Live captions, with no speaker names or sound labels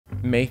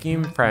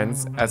making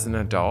friends as an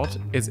adult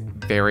is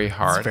very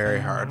hard. It's very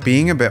hard.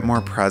 Being a bit more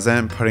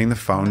present, putting the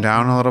phone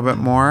down a little bit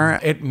more.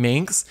 It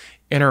makes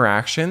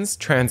interactions,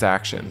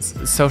 transactions.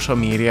 Social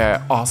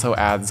media also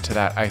adds to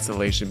that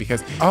isolation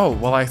because, oh,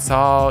 well, I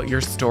saw your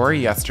story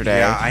yesterday.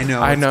 Yeah, I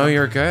know. I know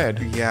you're good.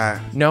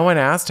 Yeah. No one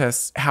asked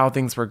us how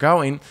things were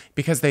going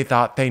because they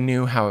thought they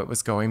knew how it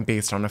was going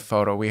based on a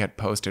photo we had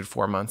posted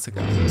 4 months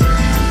ago.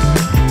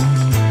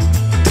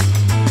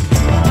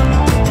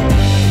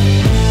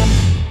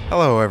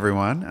 Hello,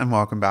 everyone, and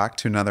welcome back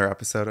to another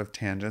episode of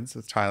Tangents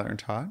with Tyler and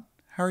Todd.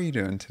 How are you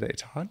doing today,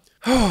 Todd?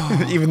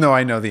 Even though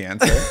I know the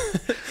answer.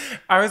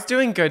 I was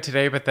doing good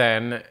today, but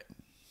then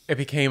it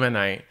became a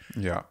night.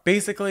 Yeah.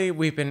 Basically,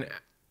 we've been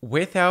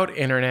without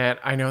internet.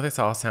 I know this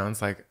all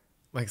sounds like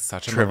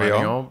such a Trivial.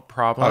 millennial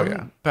problem, Oh,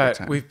 yeah. but Big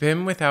time. we've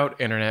been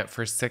without internet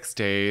for 6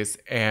 days,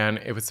 and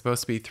it was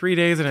supposed to be 3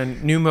 days, and a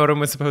new modem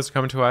was supposed to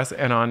come to us,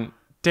 and on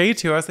day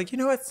 2, I was like, you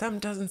know what? Something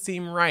doesn't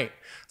seem right.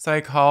 So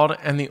I called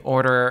and the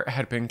order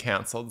had been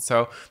canceled.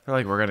 So they're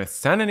like, we're going to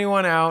send a new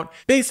one out.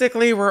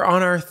 Basically, we're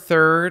on our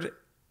 3rd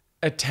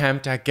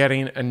attempt at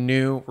getting a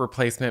new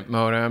replacement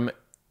modem.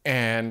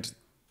 And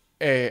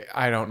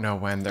I don't know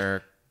when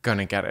they're going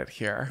to get it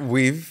here.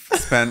 We've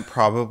spent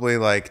probably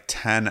like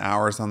 10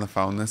 hours on the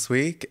phone this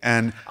week.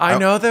 And I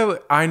know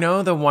the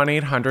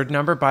 1-800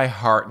 number by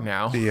heart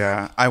now.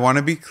 yeah, I want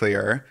to be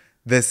clear.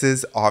 This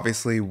is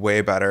obviously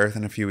way better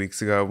than a few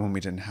weeks ago when we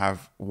didn't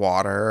have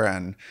water.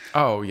 And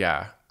Oh,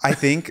 yeah. I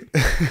think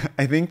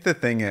the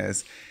thing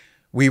is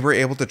we were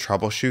able to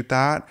troubleshoot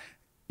that.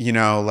 You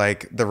know,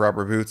 like the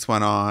rubber boots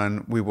went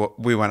on. We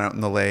went out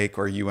in the lake,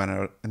 or you went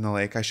out in the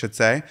lake, I should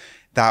say.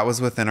 That was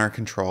within our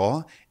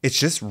control. It's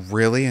just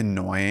really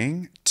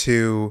annoying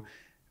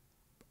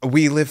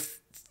we live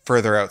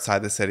further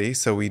outside the city,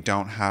 so we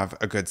don't have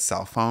a good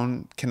cell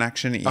phone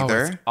connection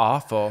either. Oh, it's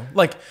awful.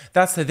 Like,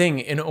 that's the thing.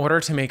 In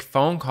order to make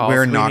phone calls,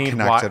 We're we not need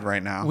connected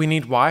right now. We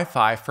need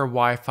Wi-Fi for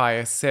Wi-Fi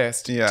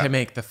assist to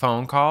make the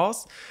phone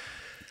calls.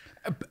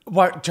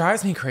 What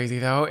drives me crazy,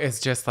 though, is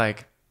just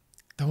like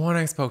the one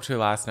I spoke to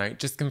last night,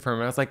 just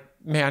confirmed. I was like,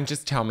 man,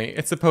 just tell me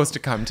it's supposed to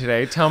come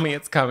today. Tell me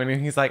it's coming.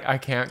 And he's like, I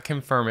can't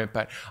confirm it,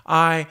 but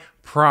I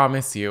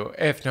promise you.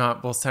 If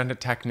not, we'll send a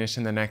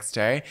technician the next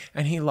day.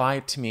 And he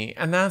lied to me.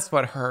 And that's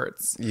what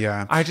hurts.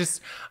 Yeah.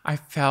 I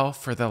fell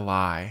for the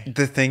lie.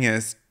 The thing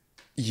is,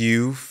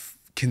 you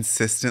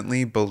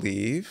consistently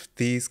believe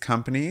these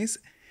companies.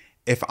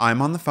 If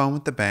I'm on the phone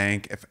with the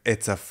bank, if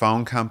it's a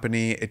phone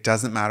company, it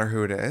doesn't matter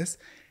who it is,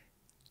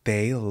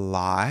 they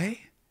lie.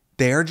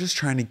 They're just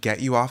trying to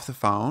get you off the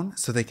phone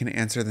so they can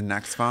answer the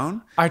next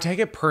phone. I take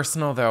it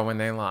personal, though, when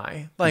they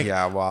lie. Like,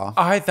 yeah, well,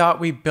 I thought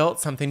we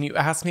built something. You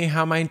asked me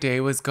how my day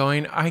was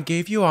going. I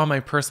gave you all my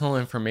personal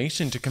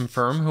information to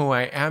confirm who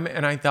I am,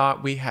 and I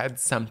thought we had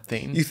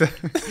something. you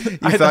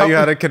thought you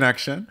had a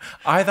connection?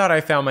 I thought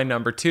I found my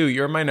number 2.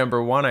 You're my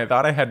number 1. I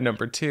thought I had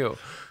number 2.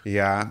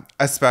 Yeah,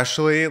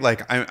 especially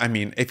like, I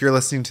mean, if you're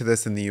listening to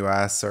this in the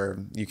US or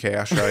UK,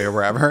 Australia,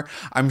 wherever,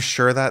 I'm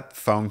sure that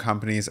phone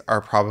companies are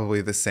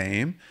probably the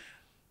same.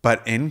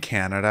 But in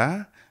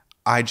Canada,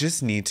 I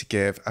just need to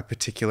give a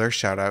particular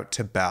shout out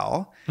to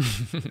Bell.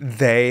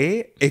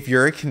 If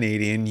you're a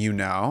Canadian, you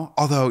know,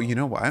 although you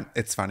know what?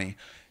 It's funny.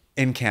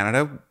 In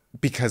Canada,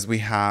 because we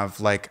have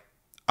like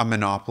a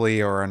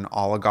monopoly or an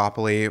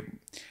oligopoly,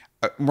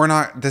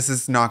 this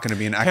is not going to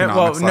be an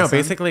economics lesson. No,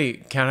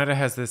 basically Canada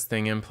has this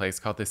thing in place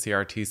called the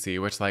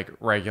CRTC, which like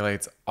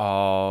regulates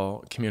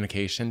all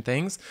communication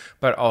things.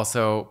 But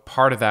also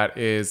part of that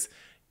is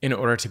in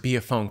order to be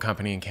a phone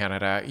company in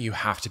Canada, you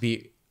have to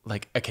be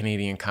like a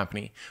Canadian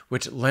company,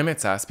 which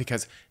limits us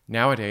because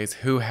nowadays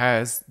who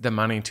has the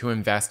money to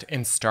invest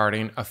in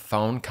starting a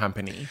phone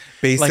company?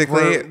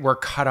 Basically, like we're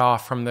cut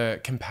off from the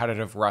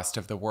competitive rest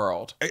of the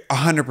world.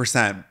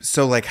 100%.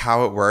 So like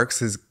how it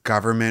works is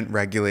government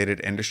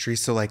regulated industry.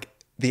 So like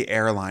the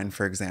airline,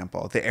 for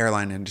example, the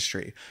airline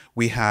industry,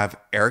 we have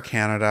Air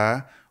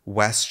Canada,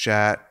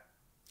 WestJet,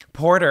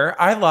 Porter.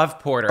 I love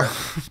Porter.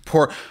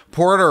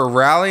 Porter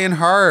rallying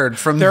hard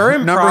from They're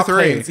in number prop 3.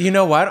 planes. You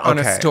know what? On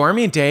a Okay.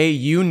 stormy day,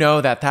 you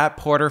know that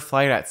Porter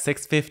flight at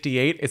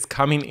 6:58 is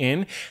coming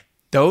in.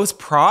 Those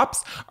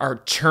props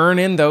are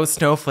churning those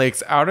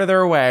snowflakes out of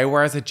their way,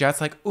 whereas a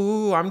jet's like,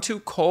 ooh, I'm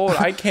too cold.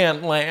 I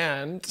can't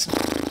land.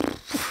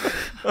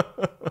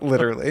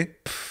 Literally.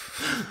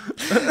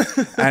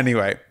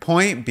 Anyway,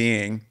 point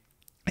being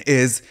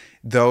is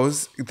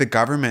the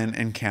government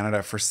in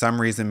Canada for some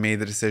reason made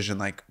the decision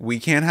like, we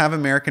can't have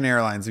American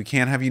Airlines, we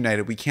can't have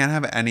United, we can't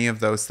have any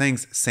of those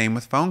things. Same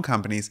with phone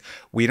companies.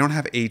 We don't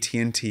have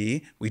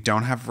AT&T, we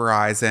don't have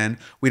Verizon,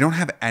 we don't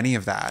have any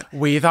of that.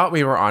 We thought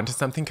we were onto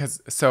something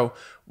so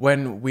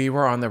when we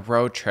were on the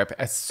road trip,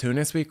 as soon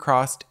as we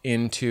crossed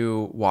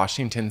into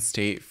Washington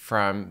State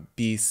from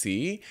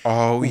BC,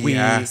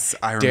 yes,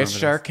 I remember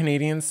ditched our this.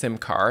 Canadian SIM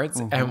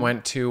cards and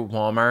went to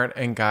Walmart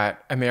and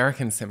got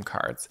American SIM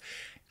cards.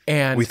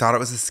 And we thought it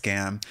was a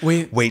scam.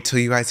 Wait till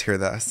you guys hear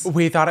this.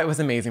 We thought it was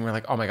amazing. We're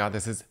like, oh my God,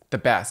 this is the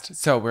best.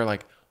 So we're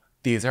like,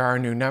 these are our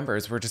new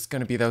numbers. We're just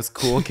going to be those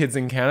cool kids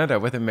in Canada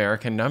with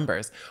American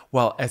numbers.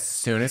 Well, as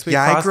soon as we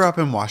Yeah, I crossed... grew up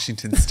in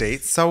Washington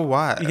State. So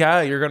what?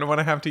 Yeah, you're going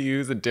to have to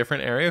use a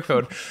different area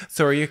code.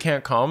 Sorry, you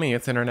can't call me.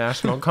 It's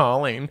international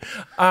calling.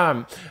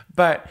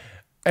 But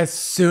as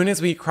soon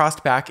as we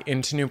crossed back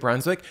into New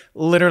Brunswick,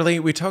 literally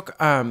we took...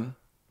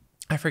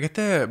 I forget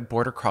the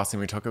border crossing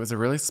we took. It was a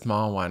really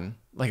small one.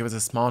 Like it was a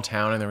small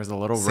town and there was a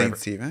little river. St.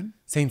 Stephen?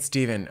 St.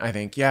 Stephen, I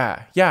think.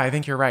 Yeah. Yeah, I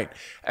think you're right.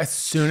 As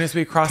soon as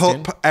we crossed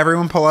in...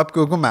 Everyone pull up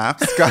Google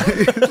Maps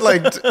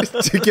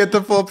to get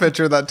the full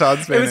picture that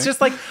Todd's painting. It was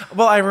just like,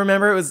 well, I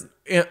remember it was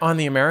on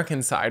the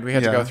American side. We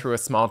had to go through a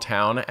small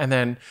town. And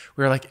then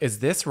we were like, is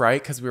this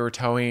right? Because we were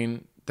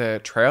towing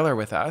the trailer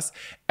with us.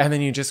 And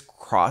then you just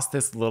cross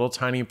this little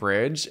tiny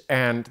bridge.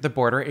 And the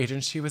border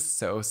agent, she was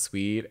so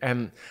sweet.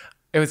 And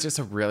it was just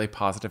a really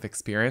positive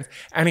experience.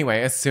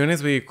 Anyway, as soon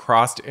as we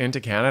crossed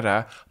into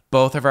Canada,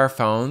 both of our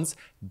phones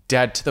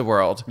dead to the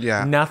world.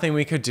 Yeah. Nothing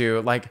we could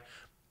do. Like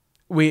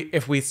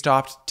if we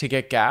stopped to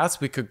get gas,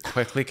 we could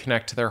quickly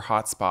connect to their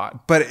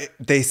hotspot. But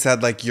they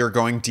said like you're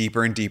going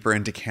deeper and deeper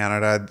into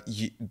Canada.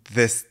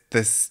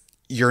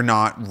 You're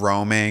not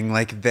roaming.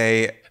 Like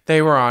they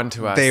were on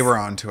to us. They were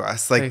on to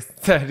us. Like they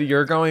said,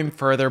 you're going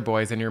further,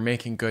 boys, and you're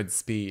making good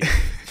speed.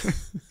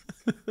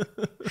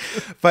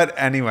 But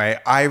anyway,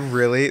 I want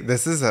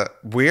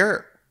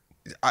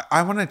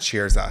to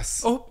cheers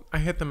us. Oh, I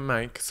hit the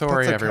mic.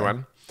 Sorry, okay.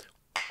 Everyone.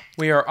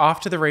 We are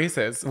off to the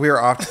races. We are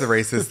off to the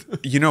races.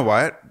 You know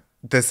what?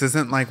 This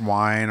isn't like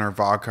wine or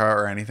vodka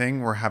or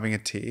anything. We're having a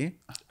tea.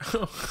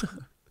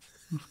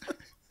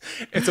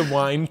 It's a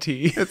wine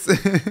tea. It's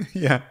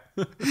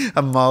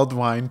a mulled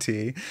wine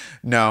tea.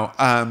 No,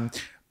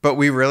 but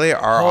we really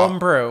are home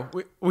brew.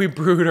 We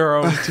brewed our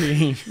own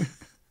tea.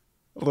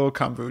 A little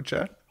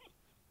kombucha.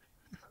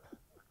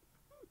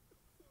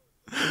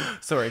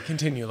 Sorry,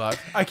 continue, love.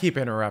 I keep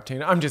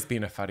interrupting. I'm just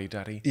being a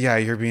fuddy-duddy. Yeah,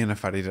 you're being a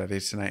fuddy-duddy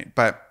tonight.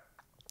 But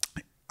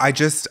I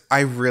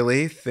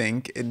really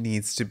think it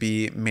needs to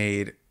be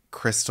made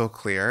crystal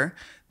clear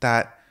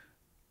that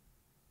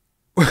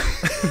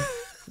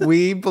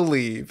we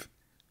believe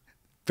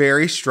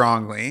very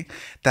strongly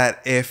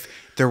that if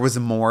there was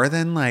more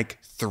than like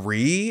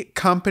 3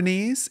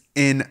 companies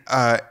in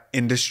a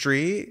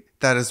industry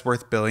that is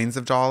worth billions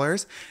of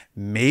dollars,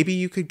 maybe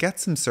you could get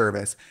some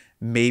service.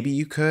 Maybe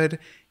you could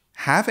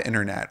have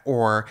internet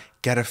or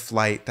get a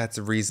flight that's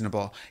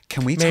reasonable.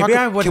 Can we talk? Maybe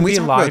I wouldn't be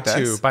lied about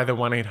this? to by the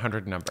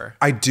 1-800 number.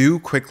 I do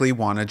quickly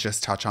want to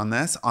just touch on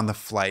this, on the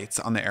flights,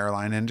 on the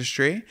airline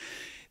industry.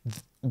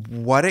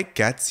 What it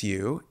gets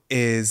you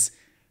is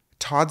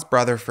Todd's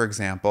brother, for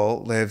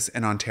example, lives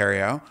in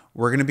Ontario.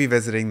 We're going to be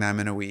visiting them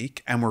in a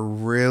week and we're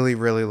really,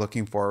 really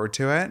looking forward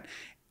to it.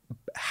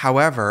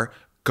 However,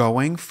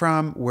 going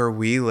from where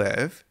we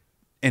live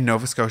in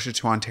Nova Scotia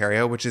to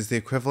Ontario, which is the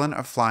equivalent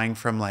of flying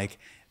from like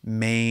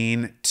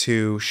Maine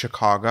to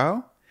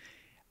Chicago,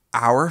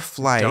 our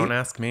flight... Don't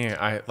ask me.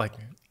 I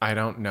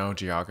don't know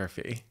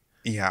geography.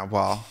 Yeah,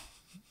 well,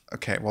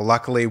 okay. Well,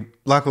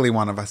 luckily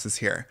one of us is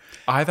here.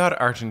 I thought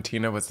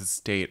Argentina was a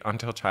state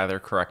until Tyler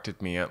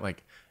corrected me at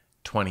like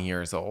 20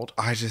 years old.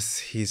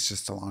 He's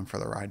just along for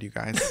the ride, you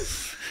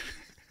guys.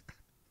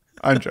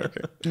 I'm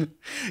joking.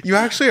 You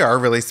actually are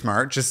really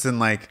smart, just in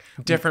like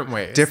different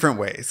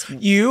ways.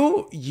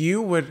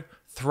 You would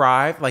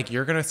thrive, like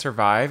you're gonna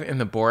survive in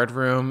the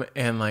boardroom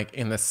and like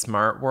in the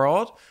smart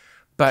world,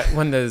 but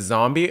when the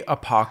zombie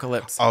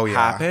apocalypse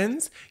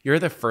happens, you're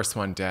the first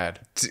one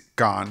dead.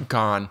 Gone.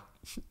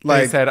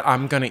 Like, they said,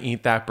 I'm gonna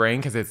eat that brain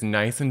because it's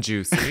nice and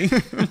juicy.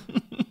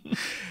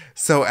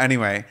 So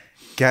anyway,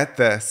 get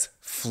this.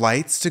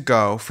 Flights to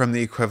go from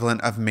the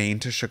equivalent of Maine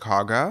to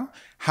Chicago.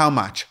 How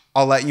much?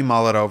 I'll let you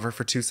mull it over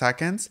for 2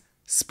 seconds.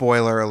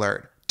 Spoiler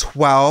alert.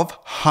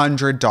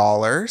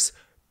 $1,200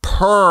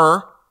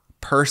 per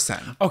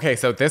person. Okay,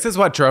 so this is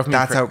what drove me.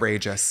 That's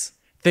outrageous.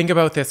 Think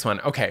about this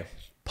one. Okay,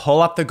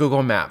 pull up the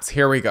Google Maps.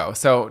 Here we go.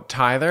 So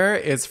Tyler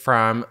is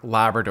from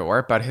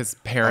Labrador, but his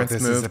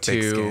parents moved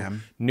to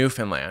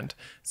Newfoundland.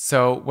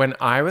 So when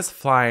I was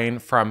flying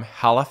from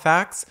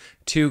Halifax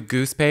to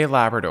Goose Bay,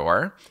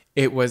 Labrador,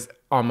 it was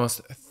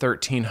almost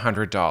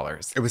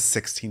 $1,300. It was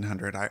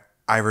 $1,600.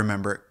 I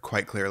remember it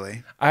quite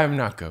clearly. I'm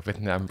not good with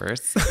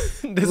numbers.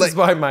 This is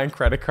why my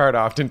credit card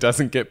often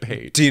doesn't get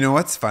paid. Do you know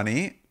what's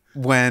funny?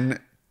 When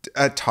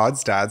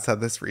Todd's dad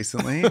said this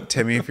recently,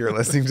 Timmy, if you're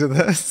listening to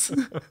this,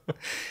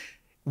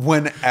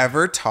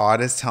 whenever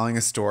Todd is telling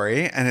a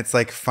story and it's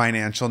like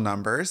financial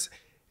numbers,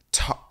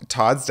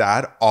 Todd's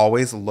dad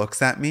always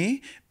looks at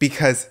me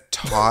because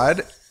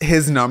Todd,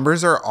 his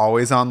numbers are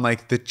always on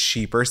like the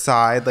cheaper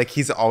side. Like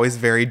he's always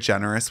very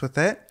generous with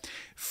it.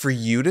 For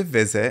you to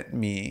visit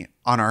me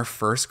on our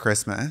first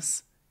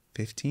Christmas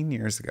 15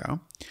 years ago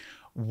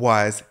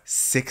was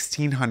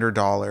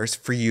 $1,600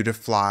 for you to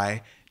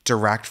fly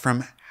direct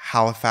from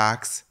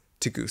Halifax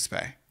to Goose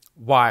Bay.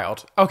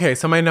 Wild. Okay,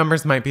 so my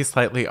numbers might be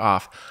slightly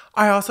off.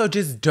 I also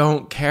just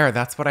don't care.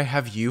 That's what I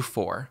have you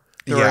for.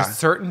 There are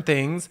certain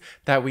things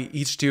that we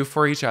each do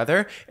for each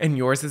other, and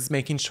yours is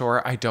making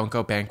sure I don't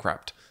go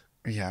bankrupt.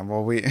 Yeah,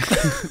 well, we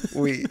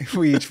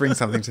each bring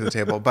something to the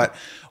table. But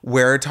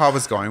where Todd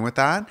was going with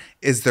that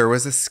is there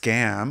was a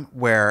scam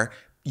where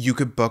you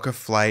could book a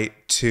flight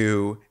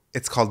to,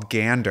 it's called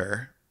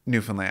Gander,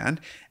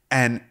 Newfoundland,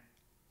 and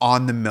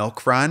on the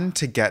milk run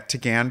to get to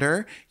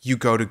Gander, you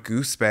go to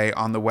Goose Bay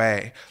on the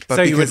way. But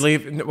So you would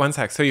leave, one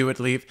sec. So you would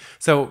leave.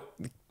 So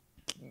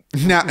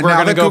now we're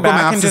going to go Google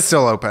back Maps and is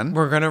still open.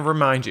 We're going to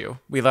remind you.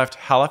 We left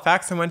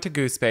Halifax and went to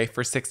Goose Bay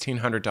for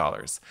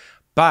 $1,600.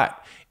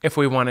 But if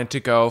we wanted to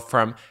go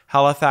from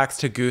Halifax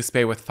to Goose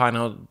Bay with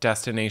final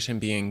destination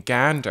being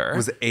Gander, It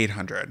was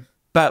 800.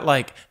 but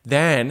like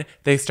then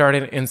they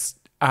started in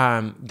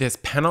this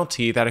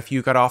penalty that if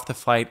you got off the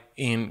flight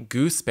in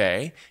Goose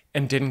Bay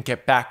and didn't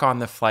get back on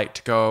the flight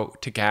to go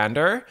to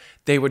Gander,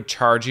 they would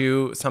charge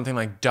you something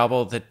like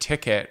double the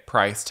ticket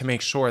price to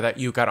make sure that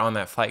you got on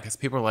that flight. Because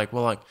people are like,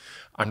 well, like,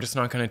 I'm just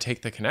not going to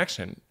take the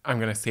connection. I'm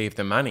going to save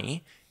the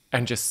money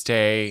and just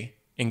stay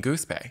in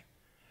Goose Bay.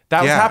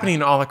 That was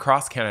happening all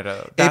across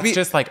Canada. That's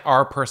just like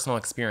our personal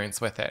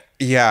experience with it.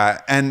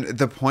 Yeah. And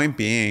the point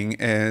being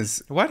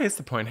is... What is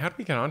the point? How do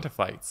we get onto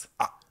flights?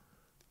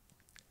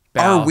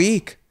 Our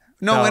week.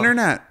 No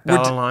internet.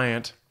 Bell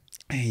Alliant.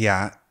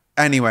 Yeah.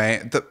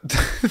 Anyway,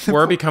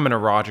 we're becoming a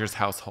Rogers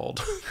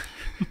household.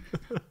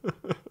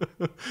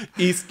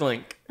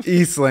 Eastlink.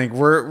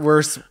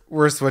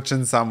 We're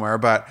switching somewhere,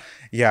 but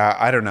yeah,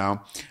 I don't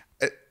know.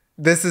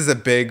 This is a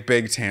big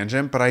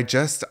tangent, but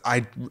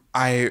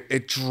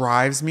it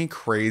drives me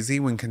crazy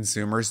when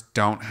consumers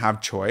don't have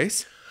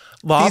choice.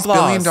 These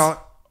 $1 billion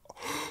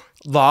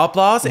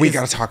Loblaws. We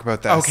got to talk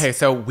about this. Okay,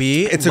 so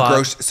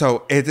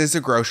it is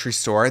a grocery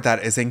store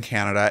that is in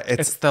Canada.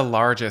 It's the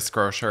largest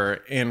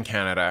grocer in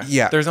Canada.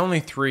 Yeah. There's only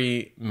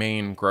 3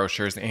 main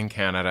grocers in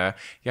Canada.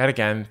 Yet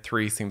again,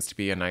 3 seems to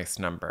be a nice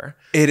number.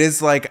 It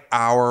is like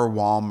our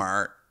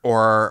Walmart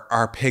or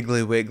our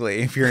Piggly Wiggly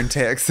if you're in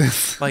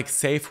Texas. Like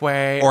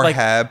Safeway. Or like,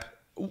 Heb.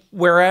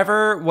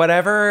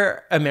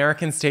 Whatever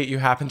American state you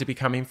happen to be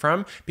coming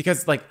from,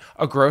 because like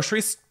a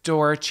grocery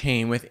store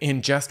chain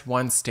within just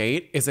one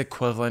state is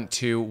equivalent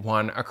to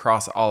one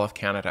across all of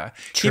Canada.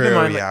 True, Keep in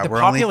mind, yeah. the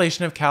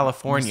population of We're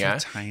California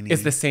so tiny.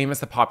 is the same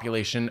as the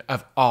population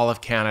of all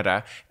of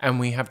Canada, and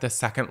we have the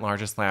second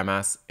largest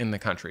landmass in the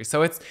country.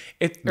 So in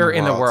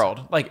the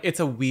world. Like, it's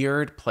a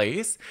weird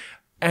place.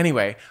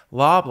 Anyway,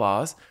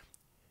 Loblaws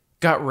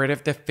got rid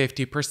of the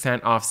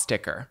 50% off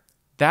sticker.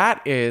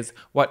 That is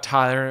what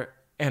Tyler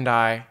and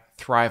I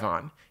thrive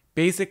on.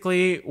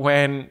 Basically,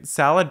 when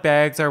salad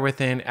bags are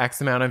within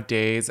X amount of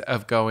days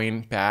of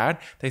going bad,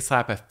 they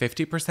slap a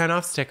 50%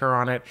 off sticker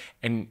on it,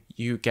 and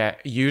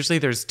usually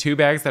there's 2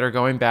 bags that are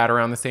going bad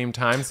around the same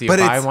time. So you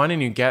buy one and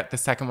you get the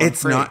second one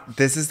free.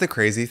 This is the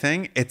crazy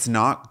thing. It's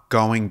not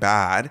going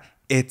bad.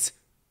 It's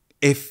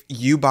if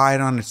you buy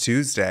it on a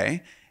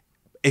Tuesday,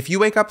 if you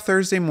wake up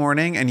Thursday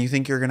morning and you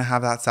think you're going to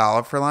have that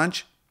salad for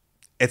lunch,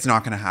 it's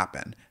not going to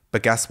happen.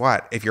 But guess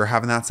what? If you're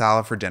having that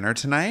salad for dinner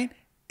tonight,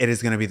 it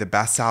is going to be the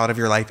best salad of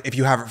your life. If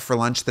you have it for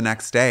lunch the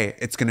next day,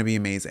 it's going to be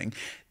amazing.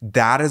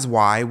 That is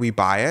why we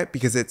buy it,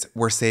 because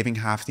we're saving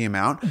half the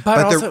amount.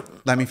 But also,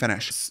 let me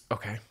finish.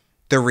 Okay.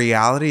 The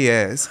reality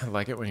is... I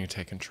like it when you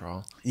take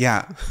control.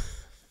 Yeah.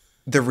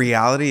 The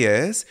reality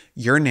is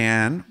your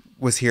Nan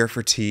was here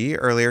for tea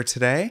earlier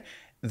today.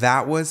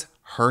 That was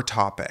her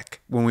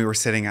topic when we were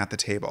sitting at the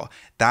table.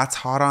 That's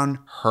hot on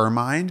her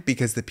mind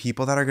because the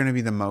people that are going to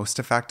be the most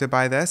affected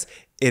by this,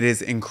 it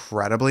is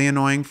incredibly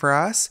annoying for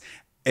us.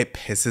 It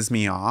pisses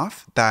me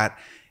off that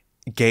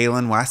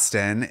Galen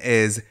Weston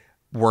is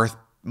worth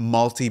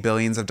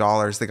multi-billions of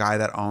dollars, the guy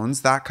that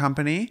owns that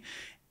company.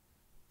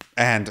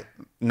 And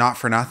not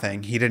for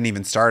nothing, he didn't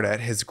even start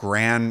it. His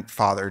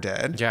grandfather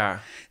did. Yeah.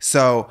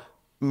 So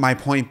my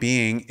point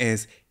being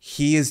is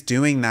he is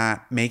doing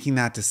that, making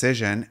that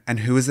decision. And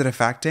who is it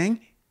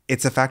affecting?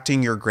 It's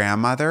affecting your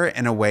grandmother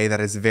in a way that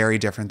is very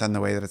different than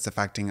the way that it's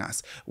affecting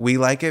us. We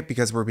like it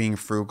because we're being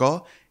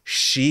frugal.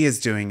 She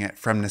is doing it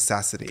from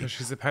necessity. Because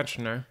she's a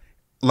pensioner.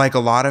 Like a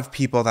lot of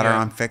people that are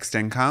on fixed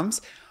incomes.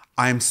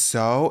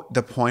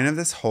 The point of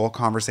this whole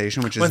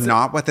conversation, which is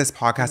not what this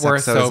podcast episode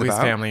is about. We're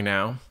Sobeys family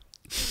now.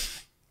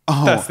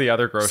 Oh, that's the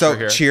other grocer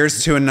here. So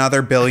cheers to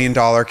another $1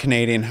 billion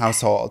Canadian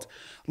household.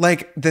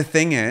 Like, the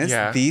thing is,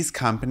 these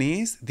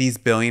companies, these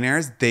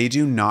billionaires, they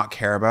do not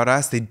care about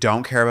us. They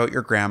don't care about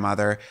your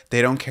grandmother.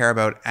 They don't care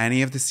about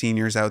any of the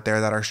seniors out there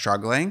that are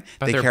struggling.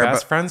 But they're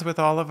best friends with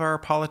all of our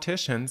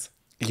politicians.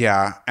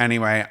 Yeah.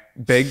 Anyway,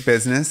 big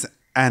business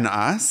and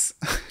us.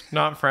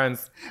 Not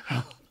friends.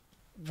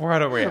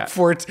 What are we at?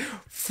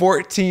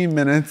 14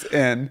 minutes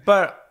in.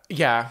 But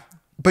yeah.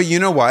 But you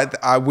know what?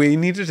 We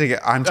needed to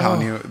get, I'm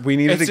telling you, we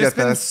needed to get this. It's just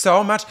been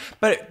so much.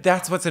 But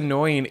that's what's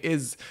annoying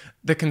is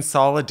the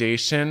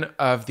consolidation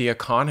of the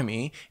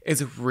economy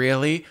is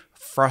really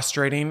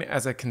frustrating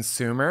as a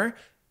consumer,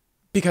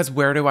 because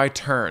where do I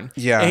turn?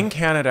 Yeah. In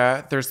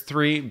Canada,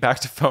 back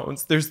to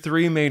phones, there's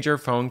 3 major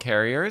phone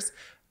carriers.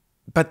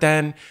 But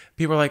then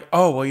people are like,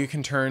 oh, well, you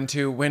can turn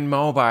to Win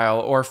Mobile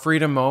or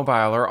Freedom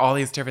Mobile or all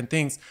these different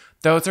things.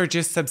 Those are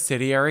just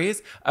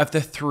subsidiaries of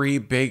the three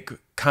big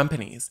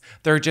companies.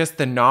 They're just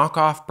the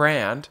knockoff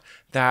brand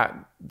that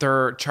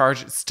they're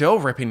still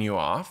ripping you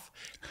off.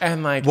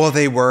 And like, well,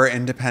 they were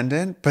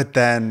independent, but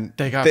then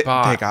they got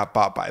bought. They got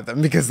bought by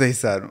them because they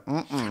said,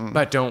 mm-mm.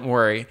 But don't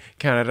worry,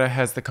 Canada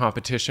has the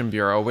Competition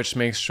Bureau, which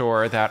makes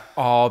sure that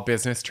all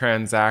business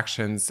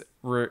transactions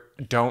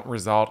don't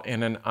result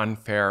in an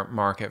unfair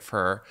market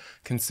for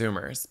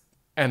consumers.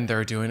 And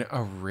they're doing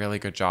a really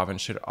good job and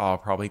should all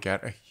probably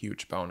get a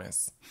huge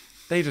bonus.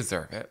 They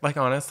deserve it. Like,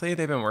 honestly,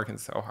 they've been working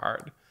so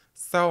hard.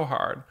 So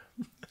hard.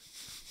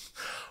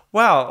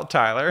 Well,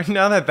 Tyler,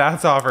 now that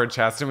that's off our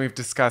chest and we've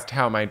discussed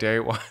how my day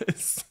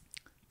was.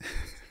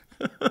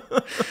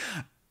 To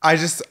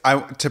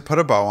put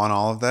a bow on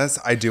all of this,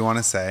 I do want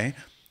to say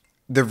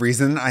the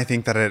reason I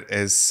think that it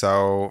is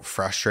so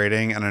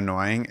frustrating and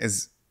annoying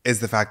is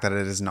the fact that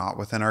it is not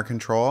within our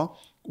control,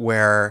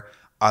 where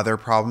other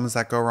problems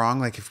that go wrong,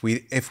 like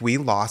if we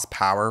lost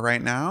power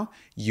right now,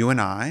 you and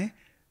I,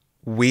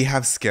 we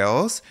have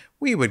skills,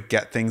 we would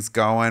get things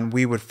going,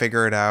 we would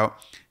figure it out.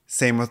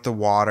 Same with the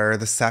water,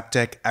 the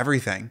septic,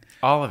 everything.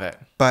 All of it.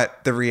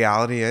 But the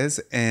reality is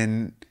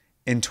in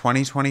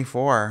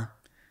 2024,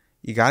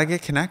 you got to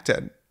get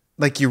connected.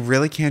 Like, you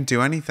really can't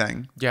do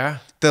anything. Yeah.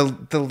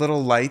 The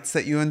little lights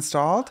that you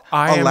installed,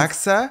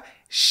 Alexa,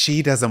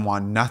 she doesn't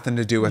want nothing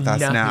to do with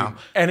us now.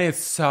 And it's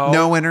so...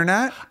 No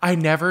internet? I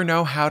never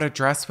know how to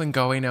dress when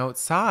going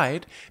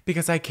outside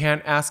because I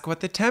can't ask what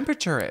the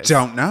temperature is.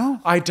 Don't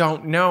know. I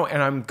don't know.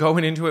 And I'm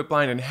going into it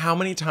blind. And how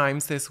many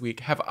times this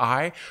week have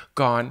I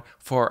gone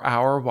for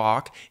our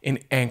walk in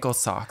ankle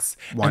socks?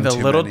 And the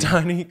little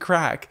tiny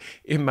crack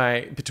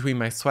between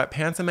my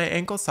sweatpants and my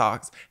ankle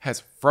socks has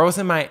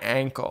frozen my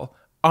ankle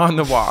on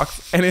the walk.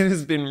 And it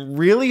has been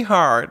really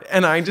hard.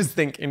 And I just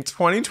think in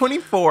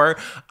 2024...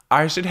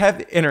 I should have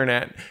the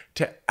internet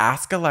to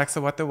ask Alexa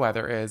what the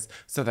weather is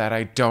so that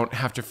I don't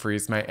have to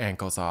freeze my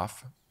ankles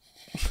off.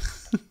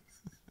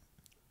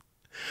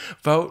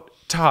 Vote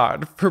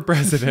Todd for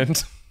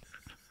president.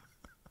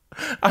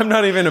 I'm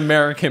not even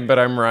American, but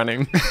I'm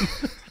running.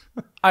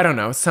 I don't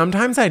know.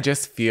 Sometimes I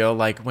just feel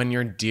like when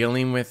you're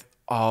dealing with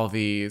all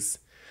these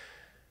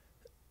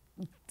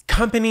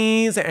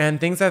companies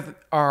and things that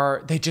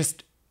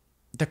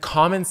the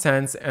common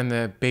sense and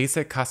the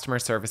basic customer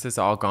service is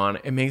all gone.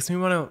 It makes me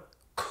want to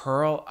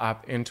curl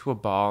up into a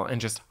ball and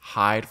just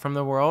hide from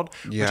the world,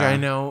 which I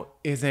know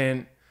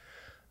isn't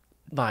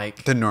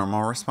like the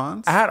normal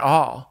response at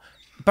all.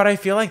 But I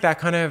feel like that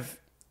kind of,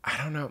 I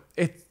don't know,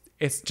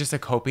 it's just a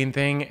coping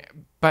thing,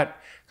 but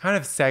kind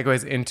of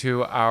segues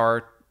into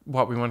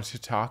what we wanted to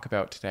talk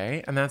about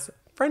today, and that's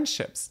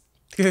friendships.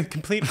 The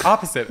complete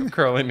opposite of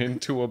curling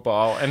into a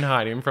ball and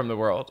hiding from the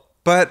world.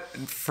 But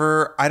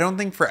I don't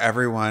think for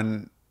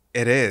everyone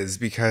it is,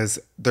 because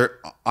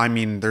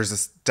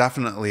there's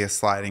definitely a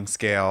sliding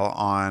scale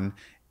on,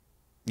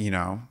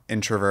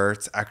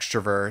 introverts,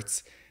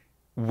 extroverts.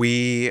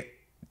 We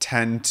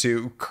tend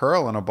to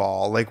curl in a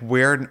ball. Like,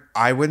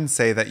 I wouldn't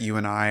say that you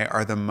and I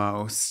are the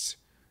most,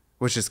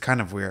 which is kind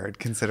of weird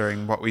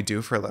considering what we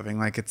do for a living.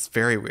 Like, it's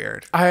very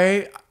weird.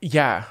 I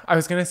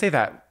was going to say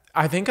that.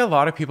 I think a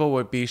lot of people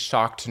would be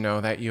shocked to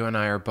know that you and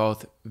I are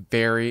both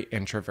very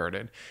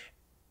introverted.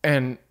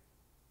 And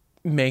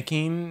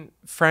making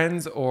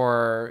friends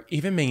or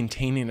even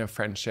maintaining a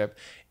friendship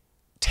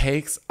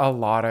takes a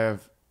lot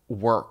of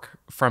work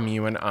from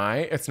you and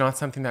I. It's not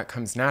something that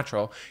comes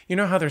natural. You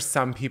know how there's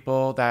some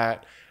people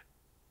that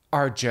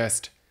are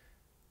just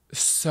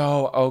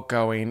so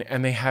outgoing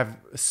and they have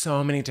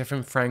so many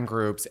different friend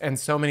groups and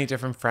so many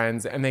different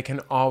friends and they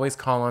can always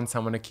call on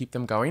someone to keep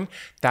them going.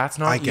 That's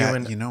not you.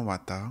 And you know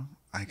what though?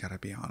 I gotta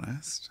be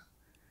honest.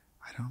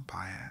 I don't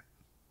buy it.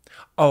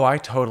 Oh, I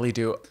totally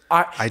do.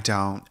 I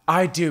don't.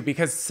 I do,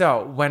 because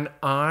when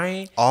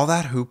all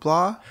that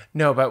hoopla?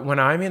 No, but when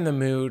I'm in the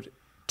mood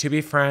to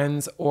be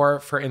friends, or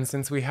for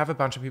instance, we have a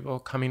bunch of people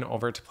coming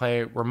over to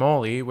play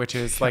Romoli, which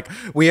is like...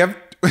 We have...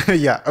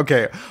 Yeah,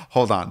 okay,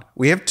 hold on.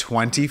 We have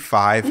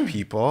 25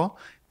 people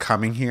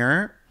coming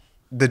here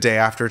the day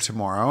after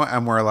tomorrow,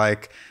 and we're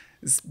like...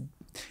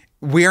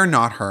 We are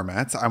not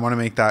hermits. I want to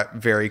make that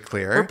very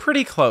clear. We're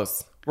pretty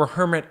close. We're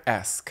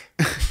hermit-esque.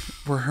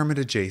 We're hermit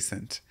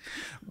adjacent.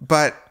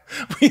 But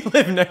we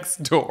live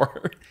next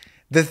door.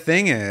 The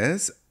thing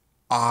is,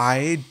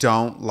 I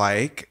don't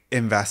like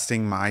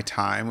investing my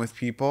time with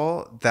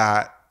people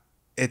that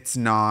it's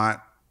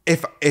not...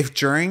 If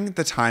during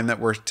the time that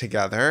we're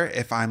together,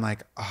 if I'm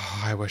like,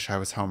 oh, I wish I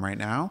was home right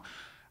now,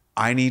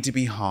 I need to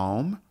be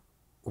home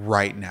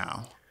right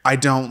now. I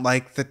don't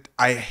like that.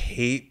 I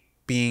hate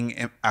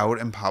being out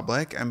in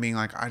public and being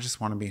like, I just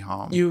want to be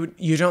home.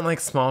 You don't like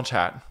small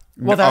chat.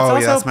 Well,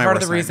 that's part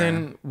of the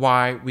reason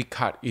why we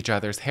cut each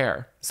other's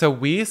hair. So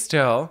we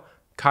still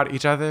cut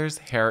each other's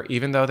hair,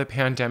 even though the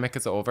pandemic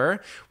is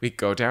over. We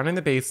go down in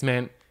the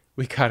basement,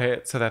 we cut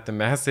it so that the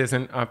mess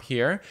isn't up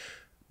here.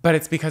 But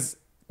it's because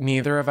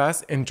neither of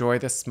us enjoy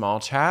the small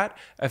chat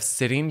of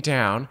sitting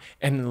down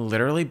and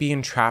literally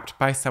being trapped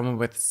by someone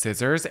with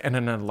scissors and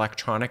an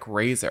electronic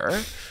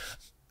razor.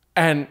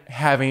 and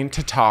having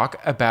to talk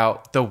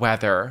about the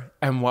weather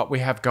and what we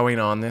have going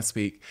on this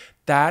week,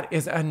 that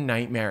is a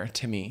nightmare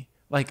to me.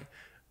 Like,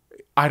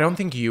 I don't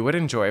think you would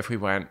enjoy if we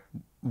went.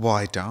 Well,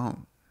 I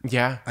don't.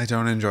 Yeah. I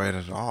don't enjoy it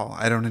at all.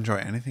 I don't enjoy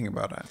anything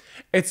about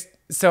it.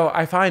 So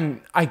I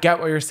find, I get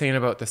what you're saying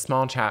about the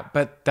small chat,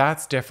 but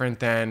that's different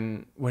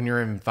than when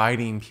you're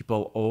inviting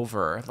people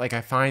over. Like, I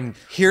find.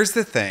 Here's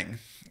the thing.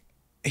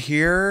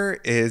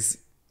 Here is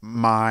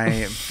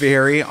my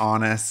very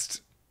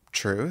honest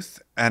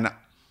truth. And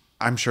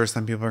I'm sure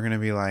some people are going to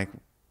be like,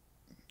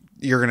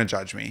 you're going to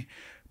judge me.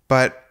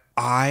 But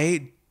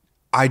I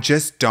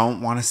just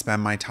don't want to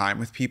spend my time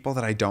with people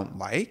that I don't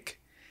like.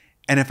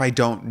 And if I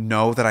don't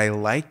know that I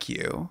like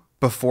you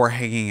before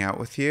hanging out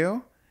with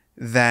you,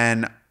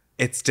 then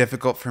it's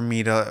difficult for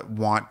me to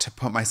want to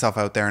put myself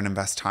out there and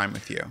invest time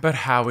with you. But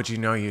how would you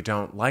know you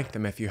don't like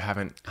them if you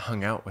haven't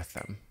hung out with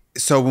them?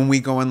 So when we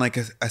go in like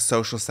a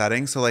social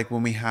setting, so like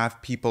when we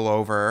have people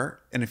over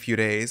in a few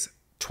days,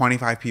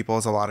 25 people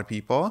is a lot of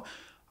people.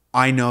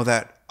 I know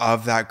that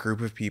of that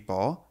group of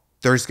people,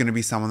 there's going to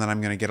be someone that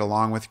I'm going to get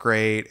along with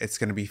great. It's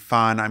going to be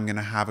fun. I'm going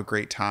to have a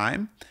great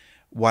time.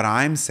 What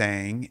I'm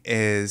saying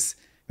is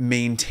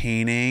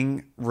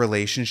maintaining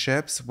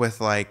relationships with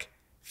like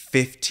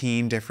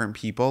 15 different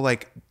people.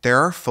 Like, there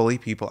are fully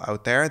people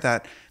out there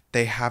that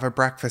they have a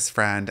breakfast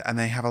friend and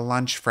they have a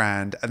lunch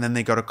friend and then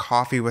they go to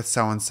coffee with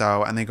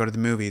so-and-so and they go to the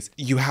movies.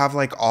 You have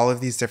like all of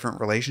these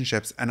different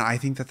relationships. And I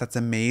think that that's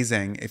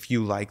amazing if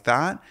you like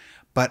that.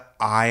 But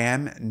I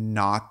am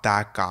not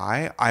that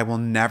guy. I will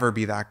never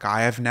be that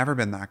guy. I've never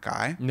been that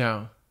guy.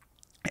 No.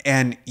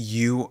 And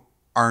you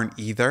aren't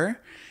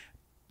either.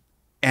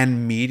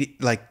 And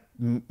like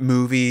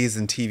movies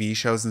and TV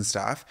shows and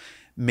stuff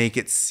make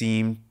it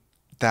seem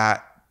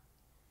that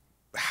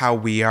how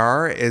we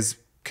are is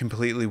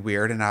completely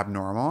weird and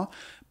abnormal.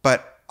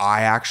 But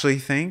I actually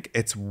think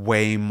it's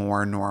way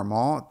more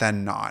normal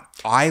than not.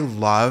 I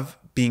love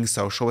being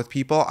social with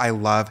people. I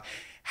love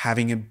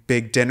having a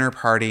big dinner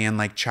party and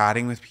like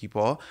chatting with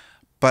people.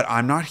 But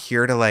I'm not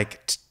here to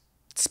like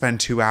spend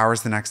 2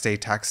 hours the next day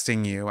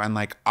texting you. And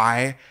like,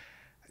 I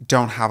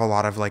don't have a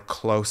lot of like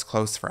close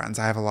friends.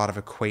 I have a lot of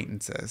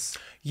acquaintances.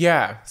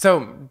 Yeah.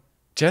 So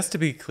just to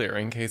be clear,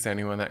 in case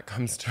anyone that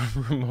comes to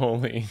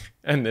Rumoli,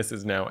 and this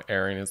is now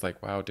airing, is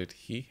like, wow, did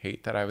he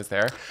hate that I was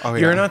there? Oh,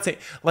 yeah. You're not saying,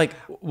 like,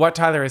 what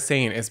Tyler is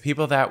saying is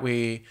people that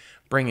we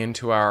bring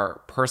into our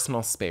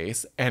personal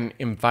space and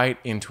invite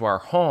into our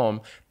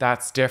home,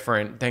 that's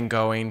different than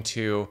going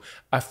to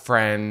a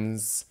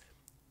friend's,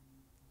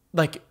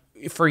 like,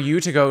 for you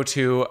to go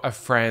to a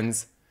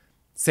friend's,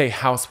 say,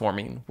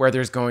 housewarming, where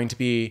there's going to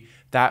be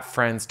that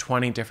friend's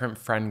 20 different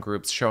friend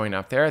groups showing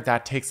up there.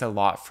 That takes a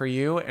lot for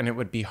you, and it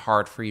would be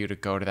hard for you to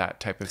go to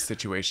that type of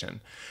situation.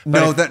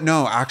 But that's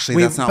not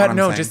what I'm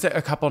saying. Just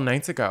a couple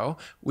nights ago,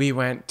 we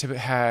went to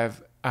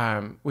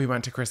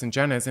Chris and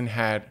Jenna's and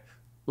had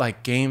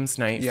like games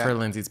night for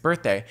Lindsay's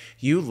birthday.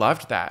 You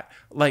loved that.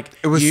 Like,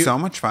 it was so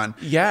much fun.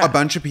 Yeah. A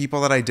bunch of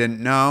people that I didn't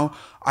know.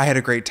 I had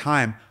a great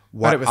time.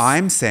 What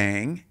I'm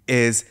saying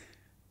is,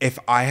 if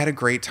I had a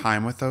great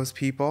time with those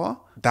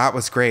people, that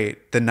was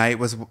great. The night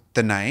was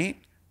the night,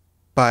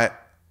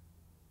 but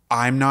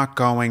I'm not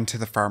going to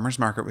the farmer's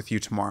market with you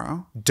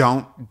tomorrow.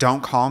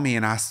 Don't call me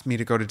and ask me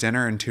to go to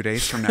dinner in 2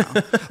 days from now.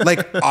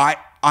 Like,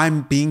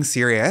 I'm being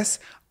serious.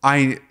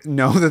 I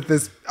know that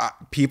this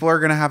people are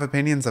going to have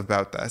opinions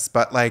about this,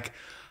 but like,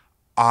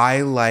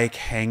 I like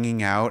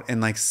hanging out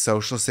in like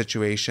social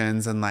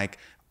situations and like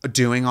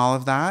doing all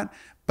of that.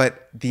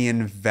 But the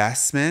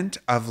investment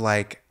of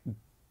like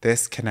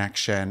this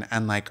connection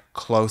and like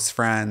close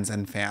friends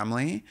and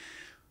family,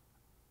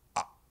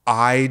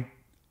 I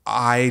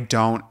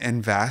don't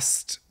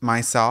invest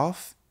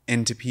myself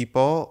into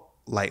people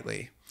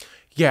lightly.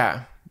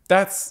 Yeah,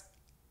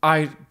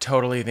 I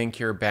totally think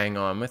you're bang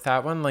on with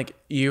that one. Like,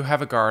 you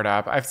have a guard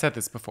up. I've said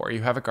this before.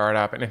 You have a guard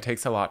up, and it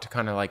takes a lot to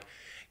kind of like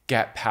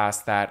get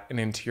past that and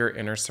into your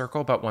inner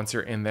circle. But once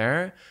you're in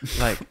there,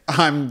 like,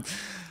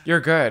 you're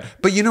good.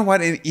 But you know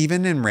what?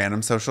 Even in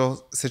random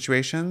social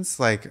situations,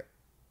 like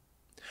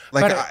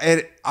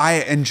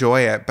I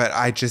enjoy it, but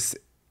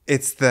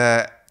it's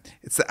the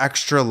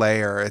extra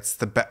layer. It's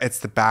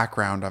the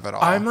background of it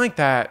all. I'm like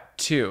that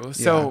too.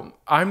 So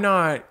I'm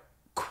not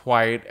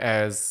quite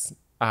as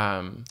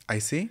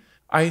icy,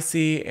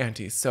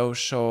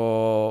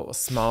 antisocial,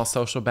 small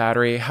social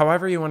battery,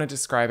 however you want to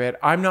describe it.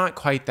 I'm not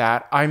quite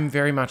that. I'm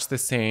very much the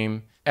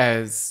same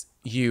as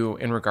you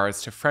in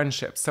regards to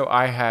friendships. So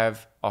I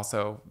have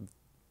also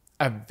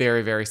a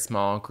very, very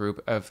small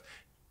group of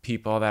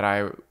people that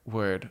I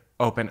would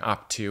open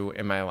up to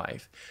in my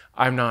life.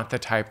 I'm not the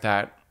type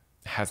that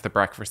has the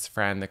breakfast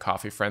friend, the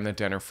coffee friend, the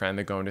dinner friend,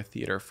 the going to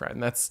theater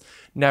friend. That's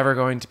never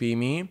going to be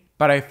me.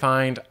 But I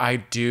find I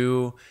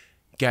do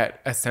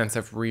get a sense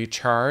of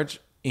recharge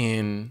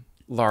in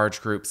large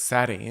group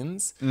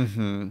settings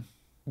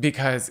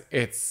because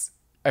it's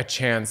a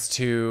chance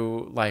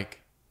to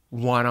like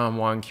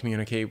one-on-one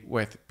communicate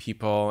with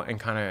people and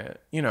kind of,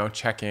 you know,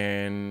 check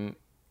in,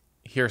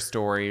 hear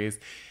stories,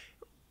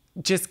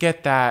 just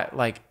get that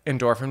like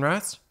endorphin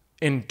rush.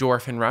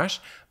 endorphin rush,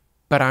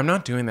 but I'm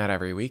not doing that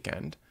every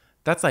weekend.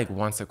 That's like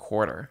once a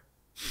quarter.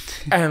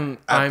 And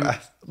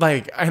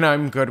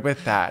I'm good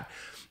with that.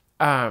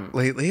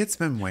 Lately, it's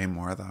been way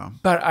more though.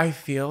 But I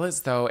feel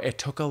as though it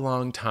took a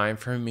long time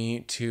for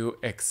me to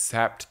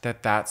accept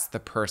that that's the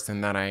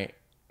person that I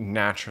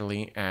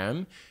naturally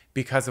am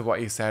because of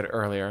what you said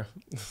earlier.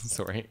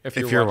 Sorry. If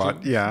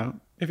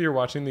you're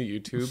watching the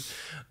YouTube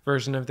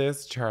version of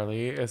this,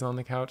 Charlie is on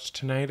the couch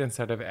tonight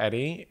instead of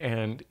Eddie,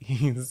 and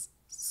he's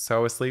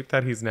so asleep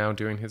that he's now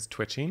doing his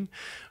twitching.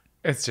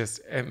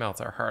 It melts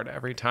our heart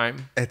every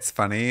time. It's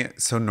funny.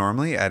 So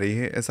normally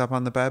Eddie is up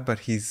on the bed, but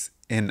he's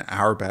in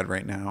our bed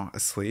right now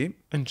asleep.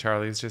 And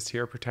Charlie's just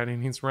here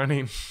pretending he's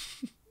running.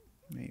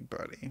 Me,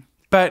 buddy.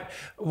 But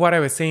what I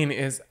was saying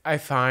is I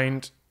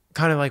find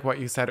kind of like what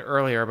you said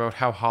earlier about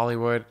how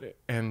Hollywood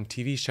and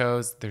TV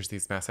shows, there's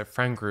these massive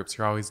friend groups.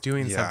 You're always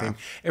doing something.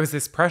 It was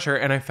this pressure.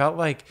 And I felt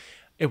like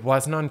it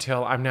wasn't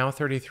until I'm now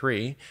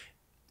 33.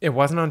 It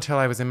wasn't until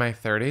I was in my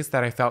 30s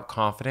that I felt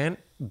confident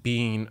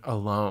being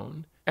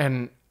alone.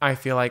 And I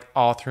feel like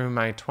all through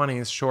my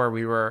 20s, sure,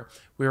 we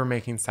were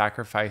making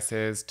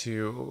sacrifices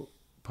to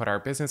put our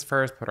business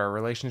first, put our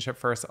relationship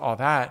first, all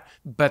that.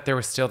 But there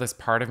was still this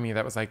part of me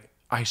that was like,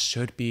 I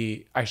should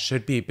be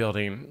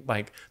building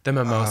like the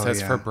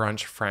mimosas for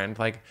brunch friend.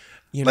 Like,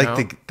 you know,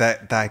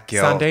 that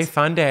guilt. Sunday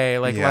fun day.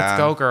 Like, let's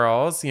go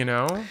girls, you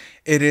know?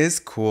 It is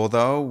cool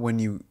though,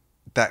 when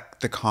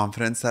the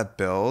confidence that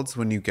builds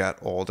when you get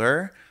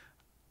older.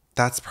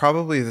 That's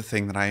probably the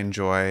thing that I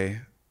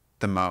enjoy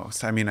the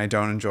most. I mean, I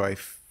don't enjoy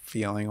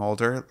feeling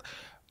older.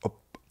 Oh,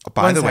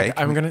 by the way,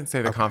 I'm going to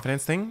say the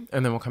confidence thing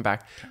and then we'll come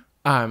back.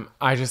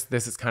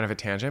 This is kind of a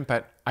tangent,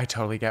 but I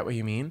totally get what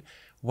you mean.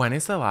 When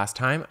is the last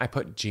time I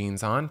put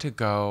jeans on to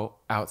go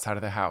outside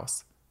of the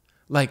house?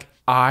 Like,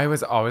 I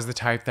was always the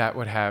type that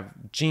would have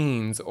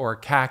jeans or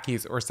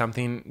khakis or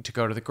something to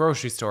go to the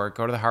grocery store,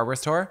 go to the hardware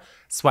store.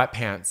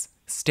 Sweatpants,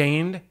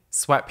 stained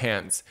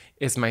sweatpants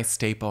is my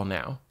staple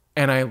now.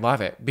 And I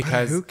love it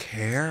because who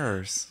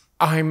cares?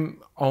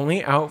 I'm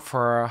only out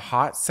for a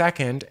hot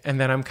second and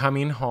then I'm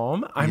coming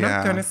home. I'm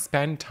not going to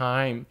spend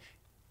time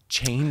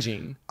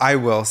changing. I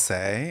will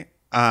say,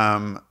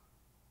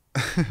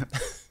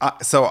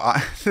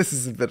 this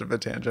is a bit of a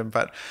tangent,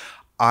 but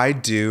I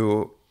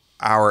do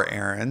our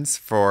errands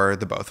for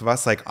the both of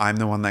us. Like, I'm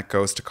the one that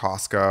goes to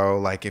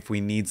Costco. Like, if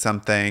we need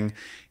something,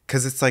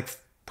 because it's like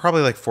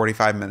probably like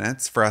 45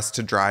 minutes for us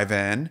to drive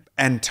in.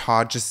 And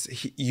Todd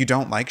you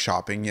don't like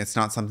shopping. It's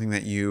not something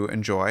that you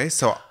enjoy.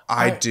 So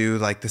I do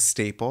like the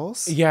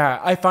staples. Yeah,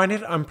 I find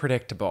it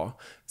unpredictable.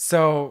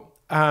 So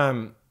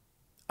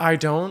I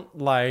don't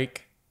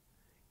like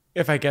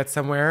if I get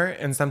somewhere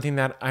and something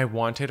that I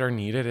wanted or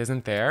needed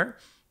isn't there.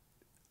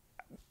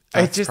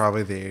 That's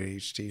probably the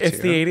ADHD too. It's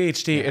the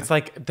ADHD. Yeah. It's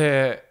like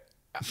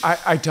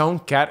I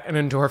don't get an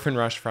endorphin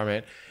rush from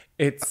it.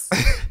 It's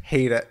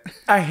hate it.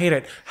 I hate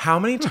it. How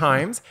many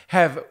times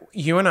have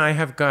you and I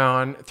have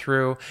gone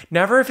through,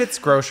 never if it's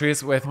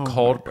groceries with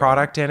cold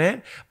product in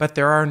it, but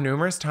there are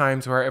numerous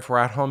times where if we're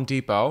at Home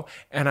Depot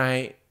and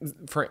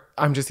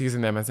I'm just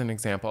using them as an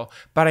example,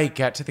 but I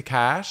get to the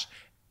cash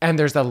and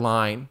there's a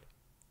line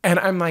and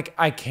I'm like,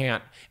 I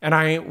can't. And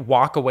I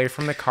walk away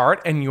from the cart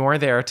and you're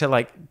there to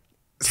like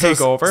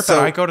take over, but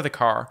I go to the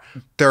car.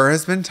 There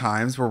has been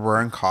times where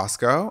we're in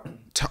Costco.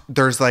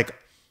 There's like,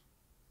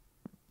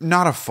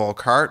 not a full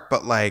cart,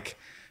 but like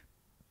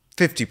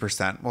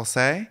 50%, we'll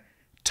say.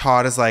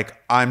 Todd is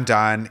like, I'm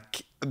done.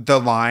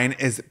 The line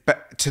is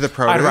to the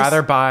produce. I'd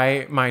rather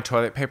buy my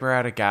toilet paper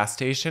at a gas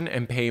station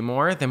and pay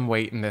more than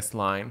wait in this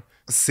line.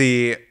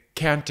 See.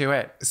 Can't do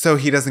it. So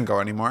he doesn't go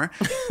anymore.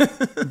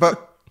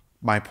 But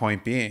my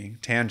point being,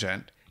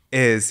 tangent,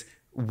 is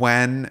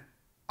when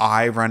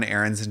I run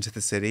errands into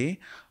the city,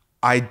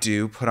 I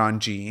do put on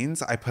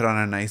jeans. I put on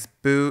a nice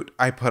boot.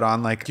 I put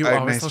on like a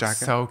nice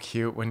jacket. So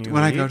cute when leave.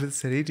 I go to the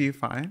city. Do you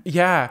find?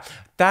 Yeah,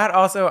 that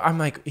also. I'm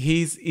like,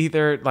 he's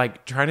either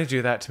like trying to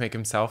do that to make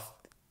himself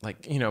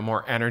like, you know,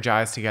 more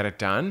energized to get it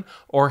done,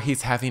 or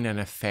he's having an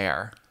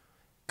affair.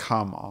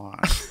 Come on.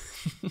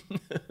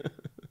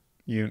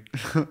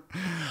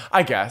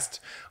 I guessed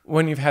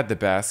when you've had the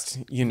best,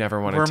 you never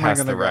want to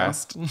test the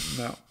rest.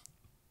 No.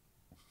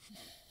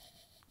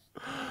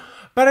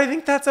 But I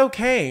think that's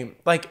okay.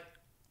 Like,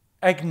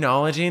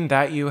 acknowledging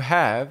that you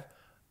have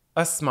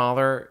a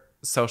smaller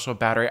social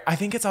battery. I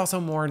think it's also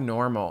more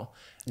normal.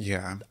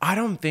 Yeah. I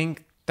don't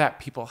think that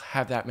people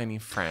have that many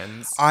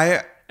friends.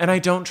 And I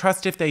don't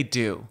trust if they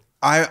do.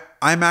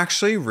 I'm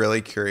actually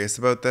really curious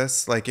about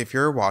this. Like, if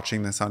you're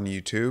watching this on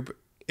YouTube,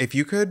 if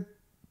you could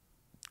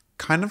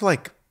kind of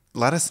like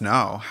let us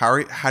know.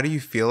 How do you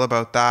feel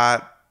about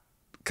that?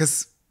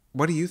 Because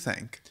what do you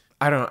think?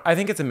 I don't know. I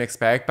think it's a mixed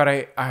bag, but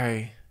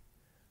I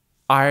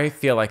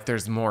feel like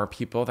there's more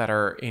people that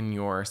are in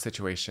your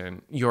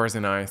situation, yours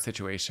and I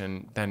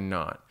situation, than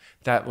not.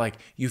 That like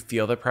you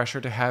feel the pressure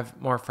to have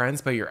more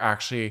friends, but you're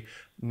actually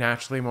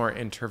naturally more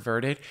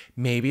introverted.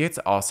 Maybe it's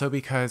also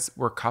because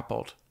we're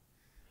coupled.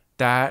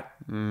 That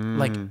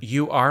like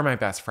you are my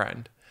best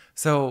friend.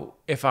 So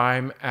if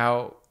I'm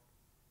out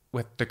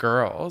with the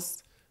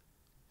girls,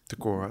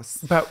 Gross.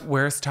 But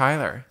where's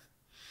Tyler?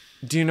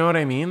 Do you know what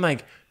I mean?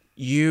 Like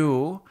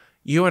you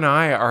and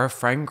I are a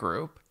friend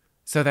group.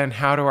 So then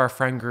how do our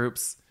friend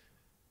groups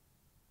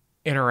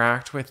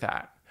interact with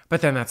that?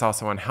 But then that's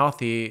also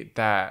unhealthy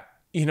that,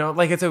 you know,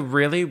 like it's a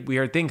really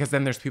weird thing because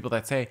then there's people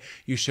that say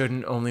you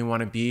shouldn't only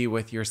want to be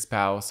with your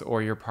spouse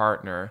or your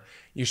partner.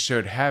 You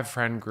should have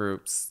friend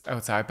groups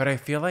outside. But I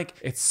feel like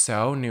it's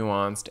so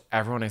nuanced.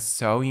 Everyone is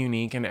so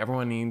unique and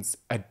everyone needs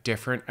a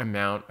different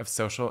amount of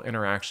social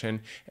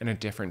interaction and a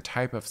different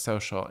type of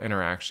social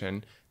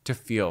interaction to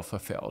feel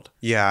fulfilled.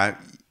 Yeah,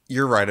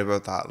 you're right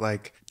about that.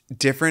 Like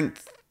different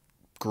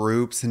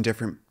groups and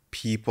different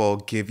people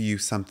give you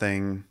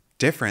something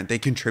different. They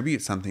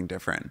contribute something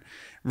different.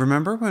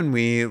 Remember when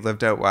we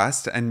lived out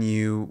west and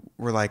you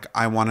were like,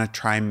 I want to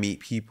try and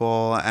meet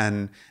people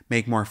and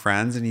make more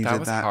friends, and you did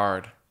that? That was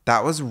hard.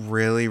 That was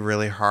really,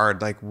 really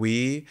hard. Like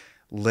we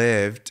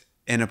lived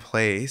in a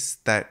place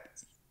that,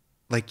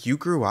 like, you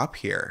grew up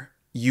here.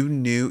 You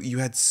knew, you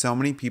had so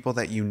many people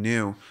that you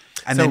knew.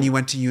 And then you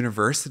went to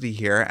university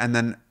here, and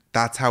then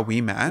that's how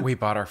we met. We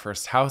bought our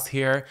first house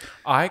here.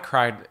 I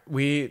cried.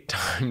 We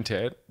timed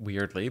it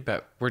weirdly,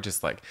 but we're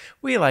just like,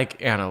 we like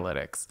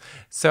analytics.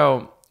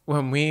 So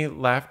when we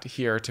left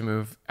here to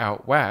move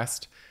out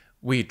west,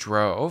 we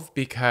drove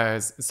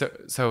because,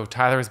 so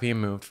Tyler was being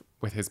moved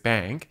with his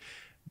bank,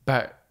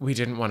 but we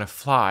didn't want to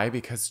fly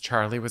because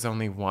Charlie was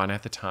only 1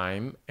 at the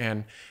time.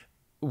 And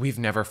we've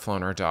never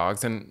flown our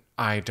dogs, and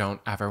I don't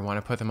ever want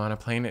to put them on a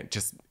plane.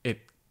 It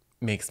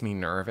makes me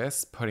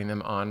nervous putting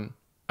them on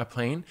a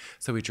plane.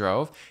 So we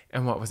drove,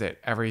 and what was it?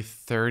 Every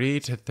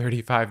 30 to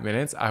 35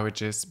 minutes, I would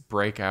just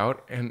break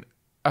out in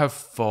a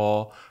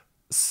full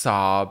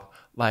sob,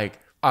 like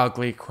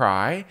ugly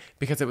cry,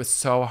 because it was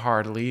so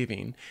hard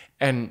leaving.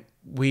 And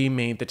we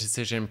made the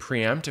decision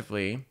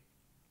preemptively,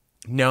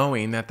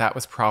 knowing that that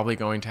was probably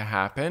going to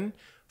happen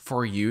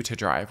for you to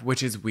drive,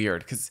 which is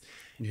weird because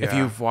if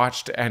you've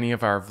watched any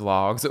of our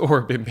vlogs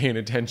or been paying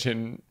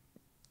attention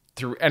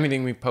through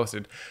anything we've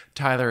posted,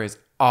 Tyler is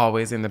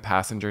always in the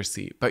passenger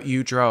seat, but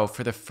you drove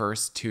for the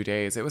first 2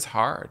 days. It was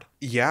hard.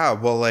 Yeah.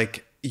 Well,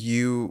 like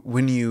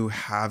when you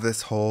have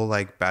this whole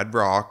like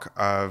bedrock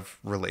of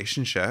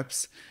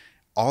relationships,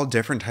 all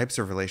different types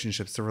of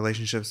relationships, the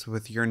relationships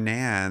with your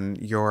nan,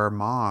 your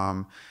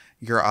mom,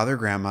 your other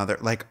grandmother,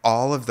 like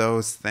all of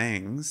those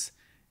things,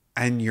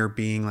 and you're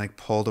being like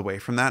pulled away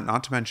from that,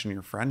 not to mention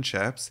your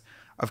friendships.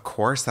 Of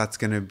course, that's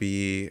going to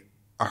be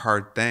a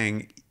hard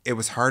thing. It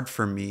was hard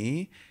for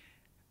me,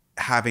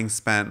 having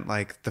spent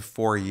like the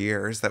 4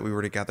 years that we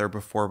were together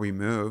before we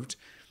moved,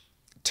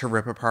 to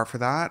rip apart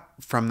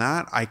from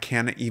that. I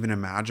can't even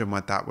imagine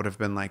what that would have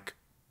been like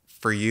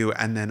for you.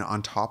 And then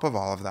on top of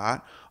all of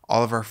that,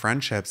 all of our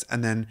friendships,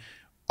 and then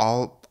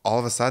all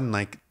of a sudden,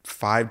 like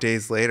 5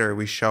 days later,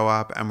 we show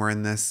up and we're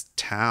in this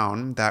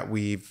town that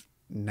we've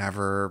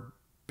never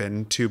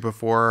been to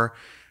before.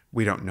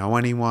 We don't know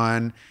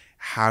anyone.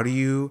 How do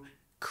you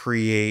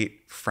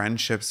create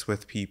friendships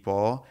with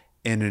people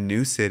in a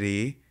new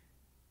city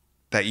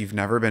that you've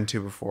never been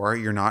to before?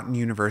 You're not in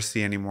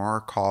university anymore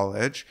or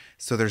college,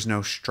 so there's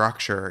no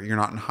structure. You're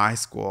not in high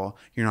school.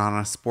 You're not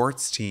on a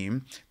sports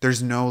team.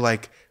 There's no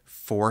like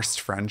forced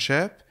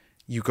friendship.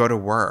 You go to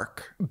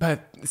work.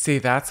 But see,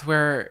 that's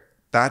where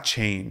that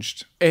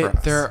changed for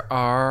us. There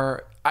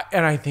are,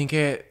 and I think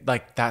it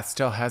like that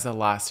still has a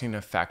lasting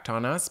effect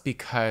on us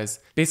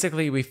because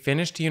basically we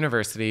finished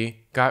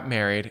university, got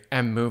married,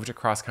 and moved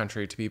across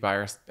country to be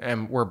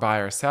and we're by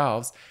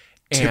ourselves.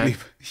 And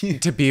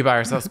to be by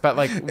ourselves, but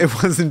like it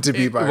wasn't to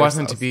be by ourselves. It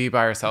wasn't to be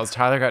by ourselves.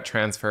 Tyler got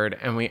transferred,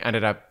 and we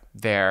ended up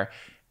there,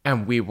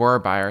 and we were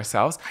by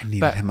ourselves. I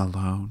needed him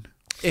alone.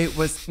 It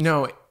was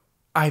no.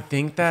 I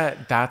think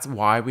that's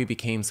why we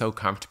became so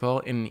comfortable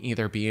in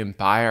either being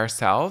by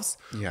ourselves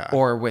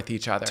or with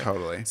each other.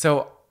 Totally.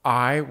 So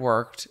I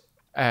worked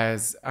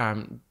as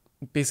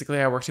basically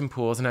I worked in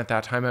pools, and at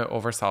that time I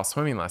oversaw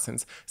swimming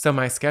lessons. So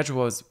my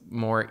schedule was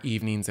more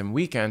evenings and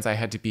weekends. I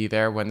had to be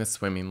there when the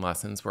swimming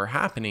lessons were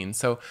happening.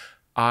 So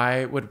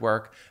I would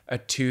work a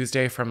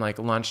Tuesday from like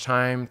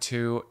lunchtime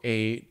to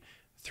 8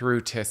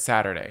 through to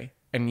Saturday.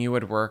 And you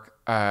would work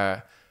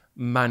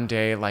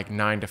Monday, like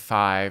 9 to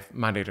 5,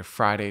 Monday to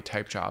Friday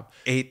type job.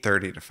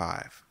 8:30 to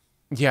 5.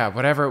 Yeah,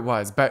 whatever it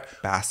was. But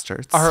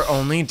bastards. Our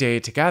only day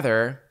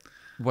together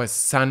was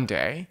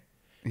Sunday.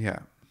 Yeah.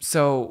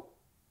 So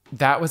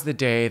that was the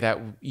day that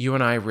you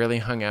and I really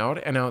hung out.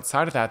 And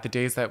outside of that, the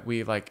days that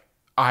we like,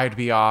 I'd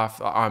be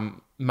off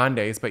on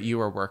Mondays, but you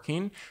were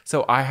working.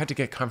 So I had to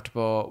get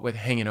comfortable with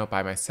hanging out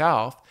by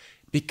myself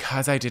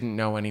because I didn't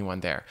know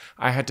anyone there.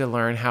 I had to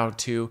learn how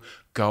to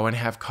go and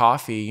have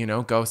coffee,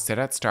 go sit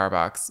at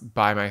Starbucks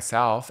by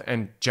myself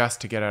and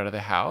just to get out of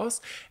the house.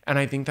 And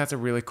I think that's a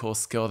really cool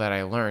skill that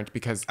I learned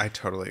because I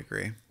totally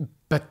agree.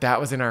 But that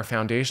was in our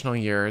foundational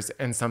years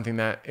and something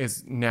that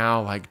is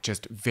now like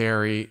just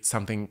very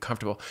something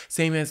comfortable.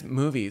 Same as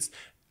movies,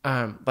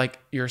 like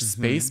your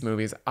space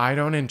movies. I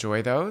don't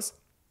enjoy those.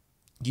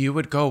 You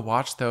would go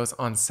watch those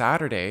on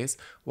Saturdays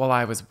while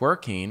I was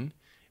working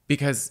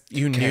because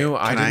you knew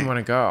I didn't want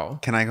to go.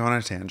 Can I go on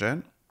a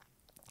tangent?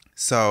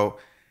 So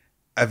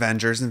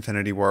Avengers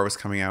Infinity War was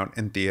coming out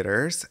in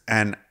theaters,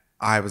 and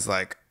I was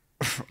like,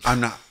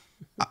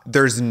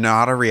 there's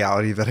not a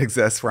reality that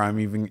exists where I'm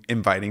even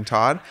inviting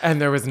Todd. And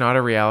there was not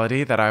a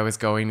reality that I was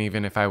going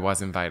even if I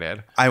was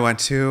invited. I went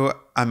to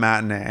a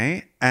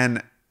matinee,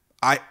 and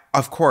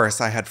of course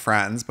I had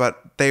friends,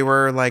 but they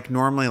were like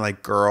normally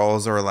like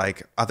girls or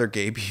like other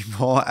gay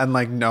people, and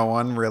like no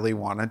one really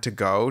wanted to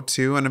go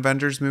to an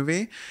Avengers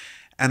movie.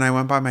 And I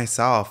went by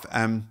myself,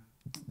 and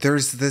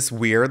there's this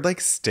weird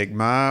like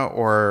stigma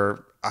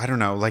or I don't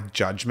know, like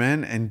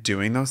judgment in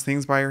doing those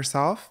things by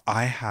yourself.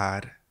 I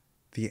had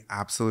the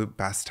absolute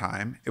best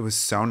time. It was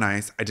so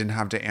nice. I didn't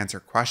have to answer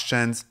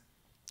questions,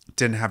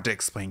 didn't have to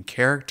explain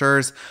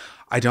characters.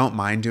 I don't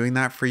mind doing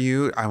that for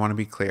you. I want to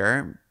be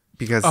clear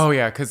because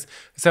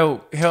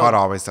Todd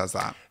always does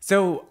that.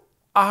 So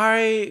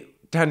I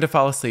tend to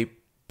fall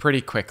asleep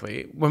pretty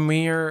quickly when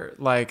we are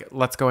like,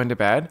 let's go into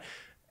bed.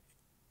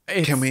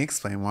 Can we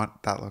explain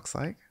what that looks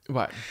like?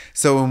 What?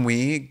 So when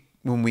we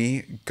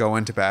go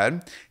into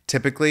bed,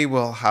 typically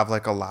we'll have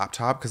like a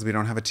laptop because we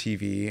don't have a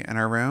TV in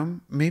our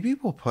room. Maybe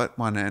we'll put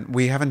one in.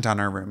 We haven't done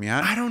our room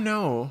yet. I don't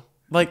know.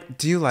 Like,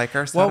 do you like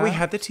our setup? Well, we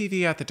had the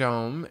TV at the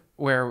Dome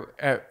where,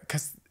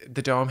 because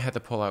the Dome had the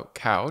pull-out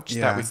couch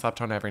that we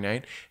slept on every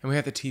night, and we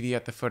had the TV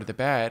at the foot of the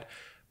bed,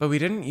 but we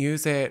didn't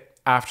use it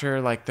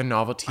after like the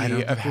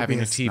novelty of having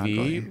a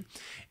TV.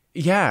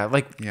 Yeah,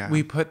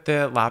 we put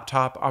the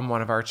laptop on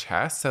one of our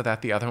chests so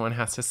that the other one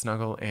has to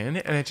snuggle in,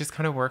 and it just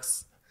kind of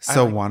works.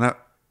 So one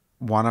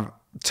of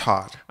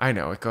Todd. I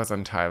know it goes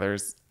on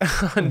Tyler's,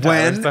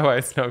 so I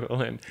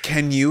snuggle in.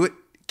 Can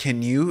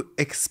you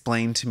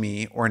explain to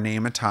me or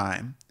name a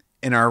time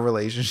in our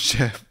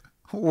relationship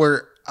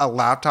where a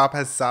laptop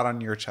has sat on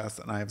your chest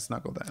and I have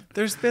snuggled in?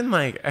 There's been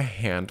like a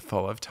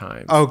handful of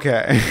times.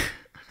 Okay.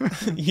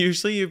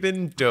 Usually you've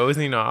been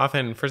dozing off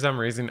and for some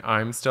reason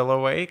I'm still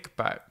awake,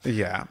 but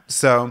yeah.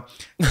 So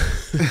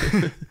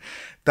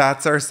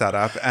that's our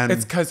setup, and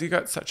it's because you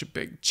got such a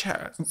big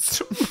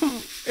chest.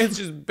 It's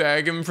just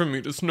begging for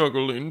me to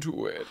snuggle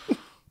into it.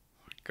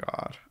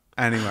 God.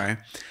 Anyway,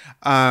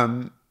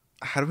 how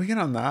do we get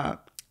on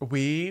that?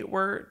 We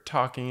were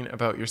talking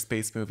about your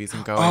space movies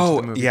and going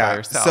to the movie by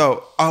yourself.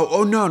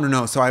 So,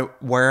 no. So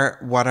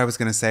what I was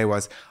going to say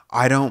was,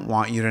 I don't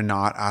want you to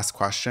not ask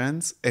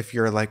questions if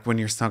you're like, when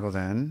you're snuggled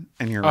in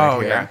and you're right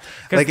here.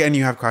 Yeah. Like, and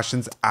you have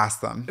questions,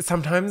 ask them.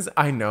 Sometimes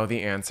I know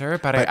the answer,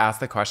 but I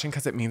ask the question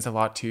because it means a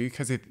lot to you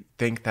because you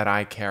think that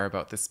I care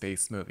about the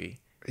space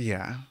movie.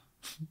 Yeah.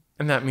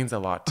 And that means a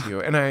lot to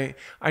you. And I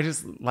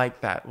just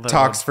like that little...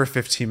 Talks for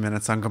 15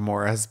 minutes on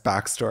Gamora's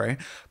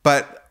backstory.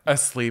 But...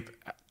 asleep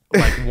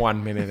like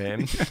 1 minute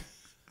in.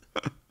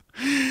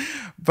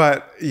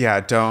 But yeah,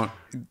 don't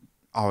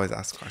always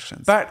ask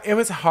questions. But it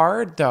was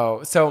hard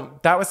though. So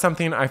that was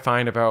something I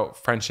find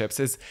about friendships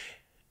is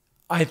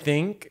I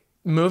think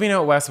moving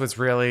out west was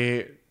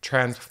really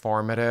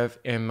transformative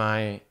in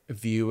my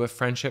view of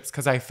friendships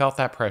because I felt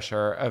that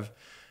pressure of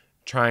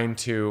trying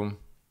to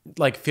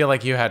like feel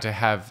like you had to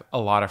have a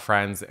lot of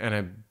friends and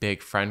a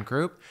big friend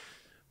group.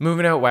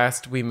 Moving out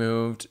west, we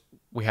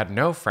had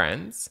no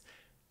friends.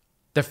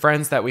 The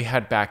friends that we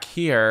had back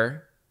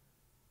here,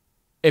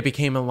 it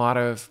became a lot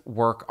of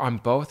work on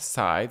both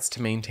sides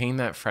to maintain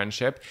that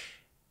friendship.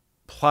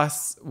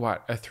 Plus,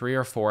 a 3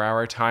 or 4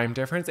 hour time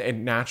difference. It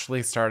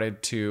naturally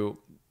started to,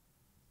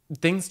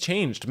 things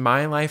changed.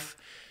 My life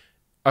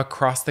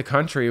across the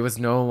country was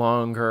no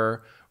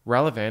longer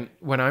relevant.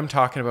 When I'm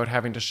talking about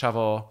having to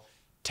shovel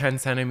 10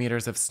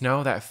 centimeters of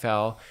snow that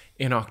fell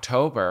in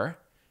October,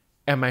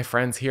 and my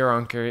friends here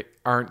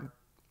aren't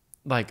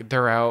like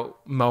they're out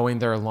mowing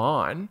their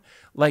lawn.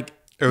 Like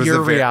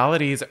your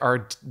realities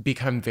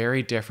become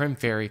very different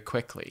very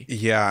quickly.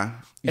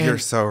 Yeah, you're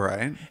so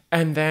right.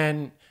 And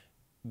then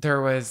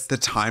there was... the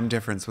time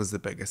difference was the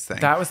biggest thing.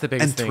 That was the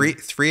biggest thing. And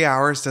 3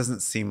 hours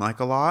doesn't seem like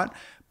a lot,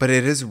 but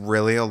it is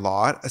really a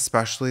lot,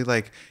 especially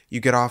like you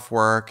get off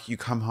work, you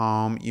come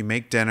home, you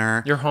make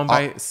dinner. You're home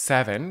by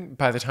 7.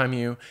 By the time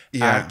you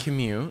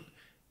commute,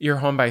 you're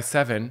home by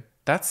 7.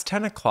 That's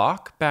 10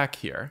 o'clock back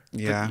here.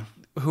 Yeah.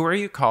 Who are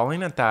you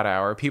calling at that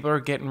hour? People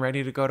are getting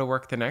ready to go to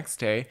work the next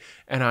day,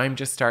 and I'm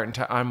just starting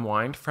to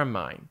unwind from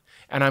mine.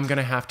 And I'm going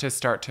to have to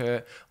start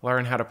to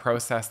learn how to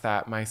process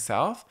that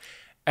myself.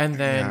 And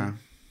then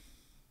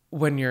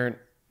when you're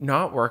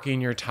not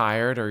working, you're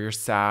tired or you're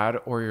sad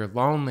or you're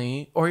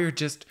lonely or you're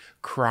just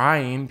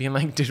crying, being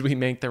like, did we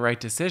make the right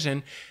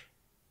decision?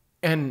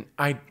 And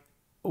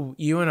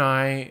you and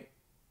I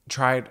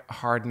tried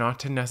hard not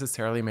to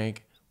necessarily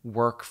make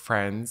work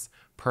friends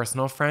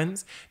personal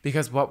friends,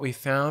 because what we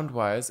found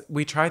was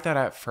we tried that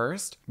at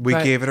first. We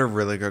gave it a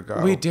really good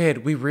go. We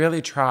did. We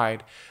really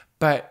tried.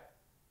 But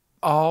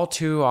all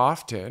too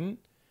often,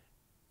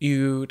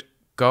 you'd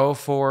go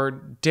for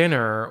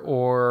dinner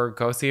or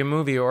go see a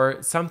movie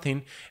or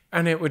something,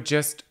 and it would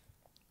just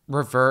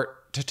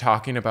revert to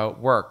talking about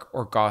work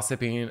or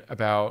gossiping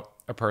about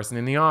a person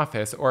in the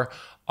office or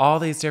all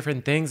these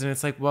different things. And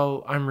it's like,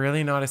 well, I'm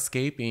really not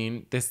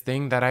escaping this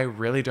thing that I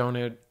really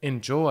don't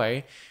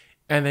enjoy.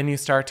 And then you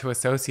start to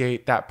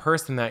associate that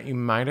person that you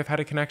might have had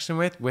a connection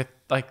with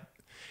like,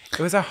 it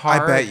was a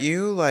hard.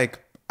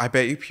 I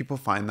bet you people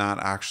find that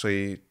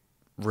actually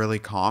really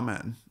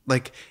common.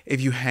 Like if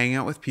you hang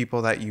out with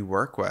people that you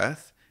work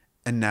with,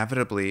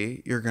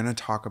 inevitably you're going to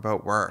talk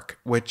about work,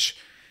 which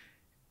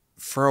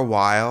for a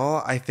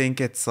while, I think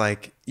it's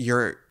like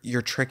you're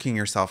tricking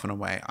yourself in a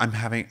way. I'm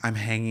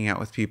hanging out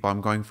with people.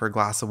 I'm going for a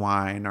glass of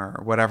wine or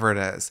whatever it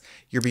is.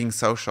 You're being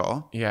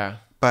social. Yeah.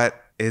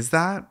 But is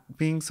that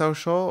being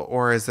social,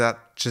 or is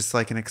that just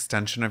like an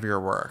extension of your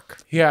work?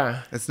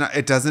 Yeah. It's not,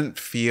 it doesn't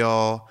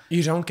feel.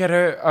 You don't get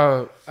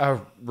a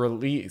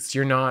release.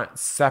 You're not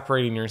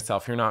separating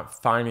yourself. You're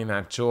not finding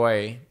that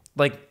joy.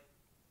 Like,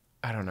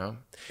 I don't know.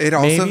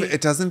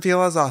 It doesn't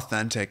feel as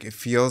authentic. It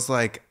feels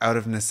like out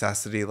of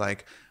necessity.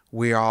 Like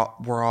we're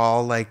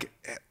all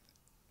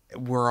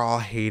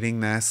hating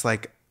this.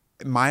 Like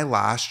my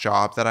last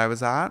job that I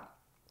was at.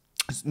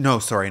 No,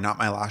 sorry, not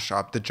my last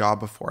job. The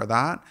job before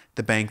that,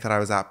 the bank that I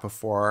was at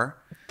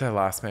before. The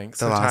last bank.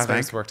 The last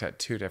bank. I worked at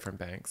 2 different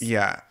banks.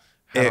 Yeah.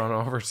 Head on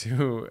over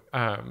to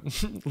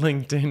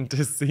LinkedIn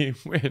to see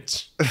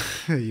which.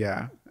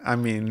 Yeah. I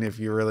mean, if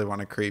you really want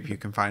to creep, you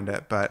can find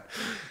it. But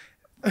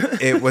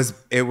it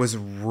was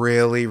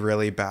really,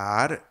 really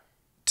bad,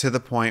 to the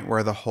point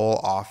where the whole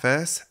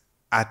office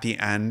at the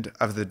end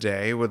of the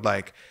day would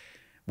like,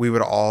 we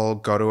would all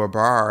go to a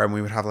bar and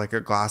we would have like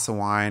a glass of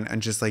wine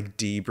and just like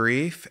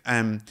debrief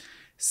and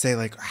say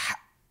like,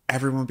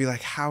 everyone would be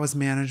like, how is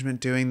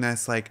management doing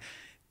this? Like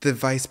the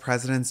vice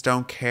presidents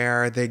don't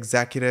care. The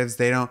executives,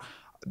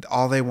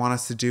 all they want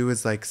us to do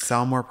is like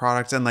sell more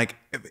products. And like,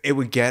 it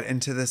would get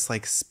into this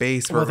like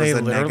space where it was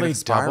a negative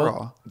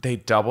spiral. They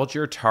doubled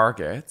your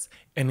targets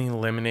and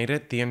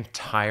eliminated the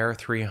entire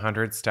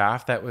 300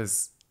 staff that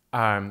was,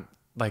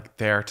 like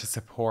there to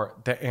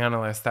support the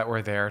analysts that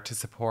were there to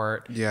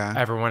support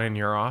everyone in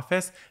your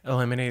office.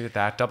 Eliminated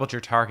that, doubled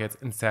your targets,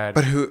 and said,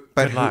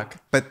 good luck.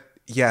 But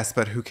yes,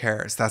 but who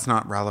cares? That's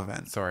not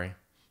relevant. Sorry.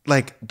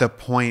 Like the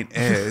point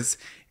is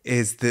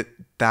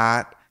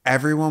that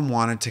everyone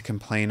wanted to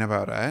complain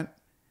about it.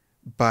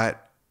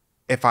 But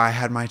if I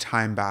had my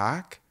time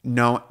back,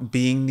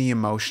 being the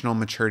emotional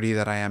maturity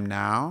that I am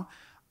now,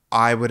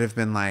 I would have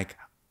been like,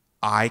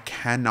 I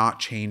cannot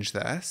change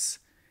this.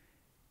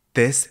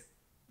 This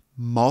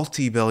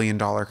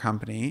multi-billion-dollar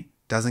company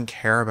doesn't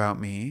care about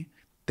me.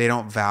 They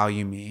don't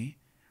value me.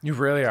 You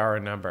really are a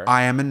number.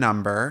 I am a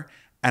number,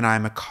 and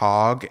I'm a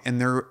cog in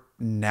their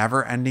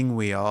never-ending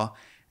wheel,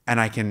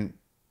 and I can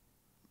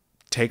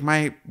get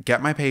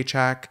my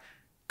paycheck,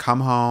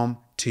 come home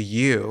to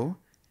you,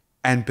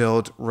 and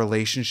build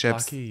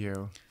relationships. Lucky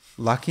you.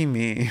 Lucky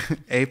me.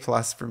 A+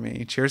 for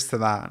me. Cheers to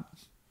that.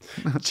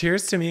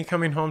 Cheers to me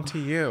coming home to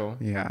you.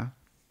 Yeah.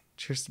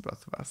 Cheers to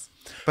both of us.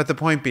 But the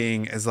point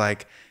being is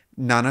like,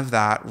 none of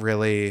that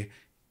really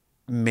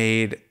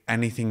made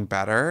anything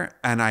better.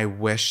 And I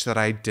wish that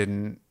I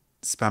didn't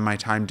spend my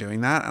time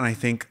doing that. And I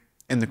think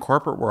in the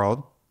corporate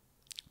world,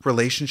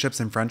 relationships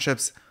and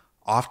friendships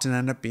often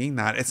end up being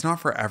that. It's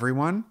not for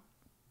everyone,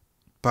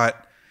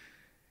 but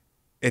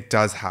it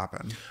does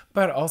happen.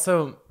 But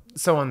also,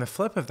 so on the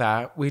flip of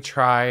that, we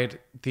tried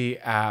the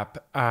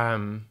app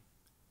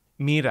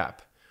Meetup,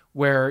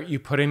 where you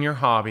put in your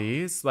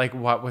hobbies, like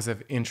what was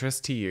of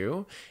interest to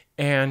you,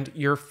 and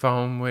your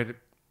phone would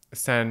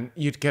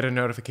you'd get a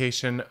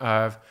notification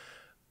of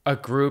a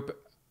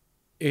group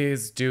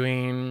is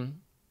doing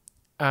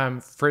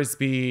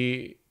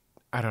frisbee,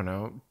 I don't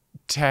know,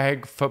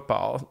 tag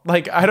football.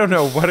 Like, I don't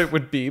know what it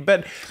would be,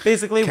 but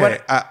basically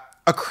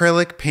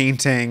acrylic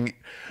painting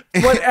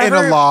in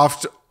a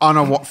loft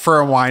for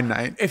a wine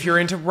night. If you're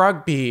into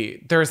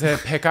rugby, there's a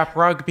pickup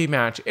rugby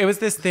match. It was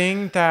this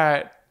thing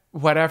that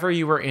whatever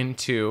you were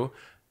into,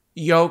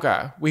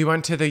 yoga. We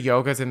went to the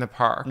yogas in the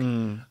park,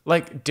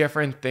 like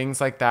different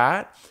things like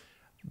that.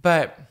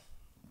 But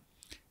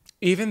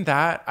even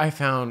that I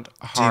found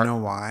hard. Do you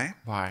know why?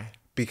 Why?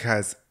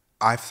 Because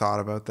I've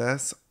thought about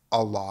this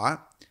a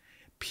lot.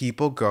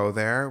 People go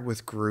there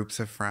with groups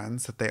of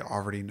friends that they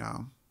already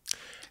know.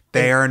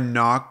 They are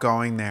not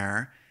going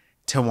there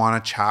to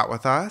want to chat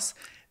with us.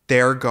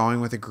 They're going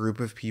with a group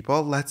of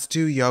people. Let's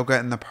do yoga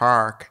in the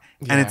park.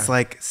 Yeah. And it's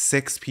like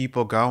 6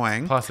 people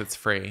going. Plus it's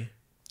free.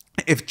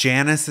 If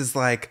Janice is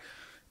like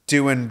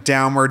doing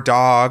downward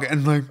dog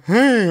and like,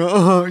 hey,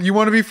 you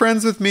want to be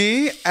friends with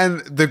me?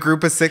 And the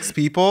group of 6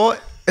 people,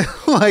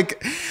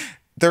 like,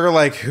 they're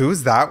like,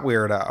 who's that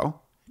weirdo?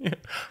 Yeah.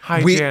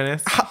 Hi,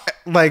 Janice.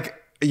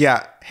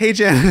 Yeah. Hey,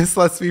 Janice,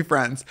 let's be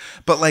friends.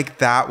 But like,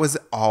 that was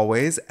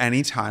always,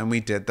 anytime we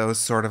did those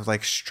sort of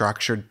like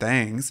structured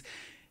things,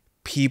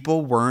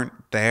 people weren't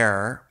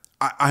there.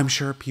 I'm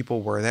sure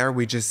people were there.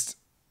 We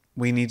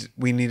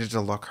needed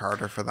to look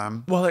harder for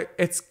them. Well,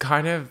 it's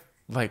kind of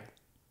like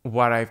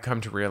what I've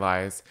come to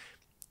realize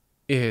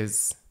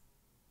is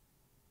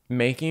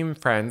making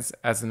friends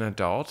as an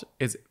adult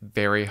is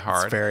very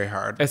hard. It's very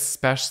hard.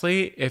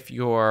 Especially if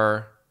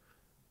you're,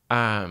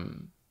 I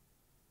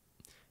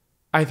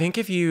think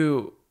it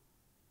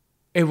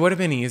would have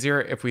been easier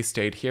if we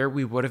stayed here.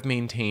 We would have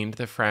maintained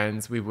the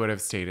friends. We would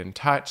have stayed in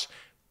touch.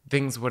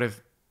 things would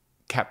have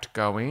kept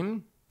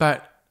going.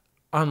 But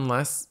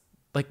unless,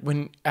 like,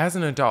 as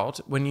an adult,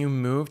 when you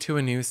move to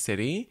a new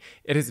city,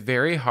 it is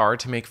very hard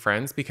to make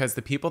friends because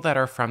the people that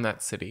are from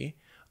that city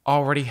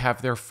already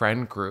have their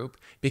friend group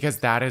because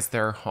that is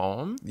their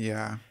home.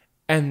 Yeah.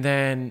 And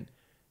then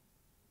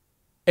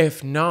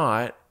if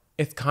not,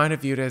 it's kind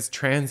of viewed as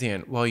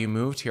transient. Well, you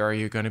moved here. Are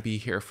you going to be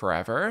here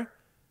forever?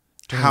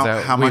 Turns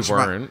out how we much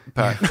weren't,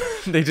 but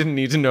they didn't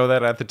need to know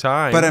that at the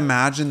time. But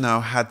imagine though,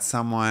 had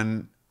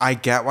someone, I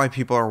get why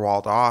people are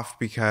walled off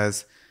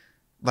because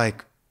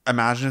like,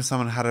 imagine if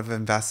someone had have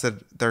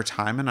invested their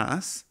time in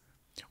us.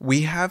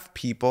 We have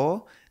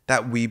people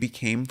that we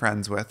became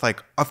friends with.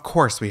 Like, of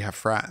course we have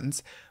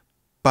friends,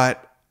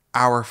 but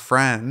our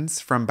friends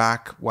from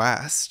back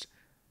west,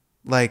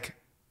 like,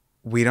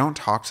 we don't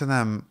talk to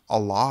them a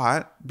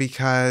lot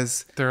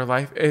because their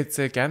life, it's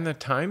again the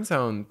time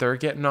zone. They're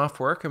getting off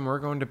work and we're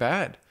going to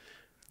bed.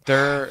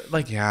 They're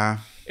like, yeah,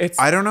 it's,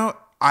 I don't know.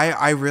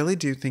 I really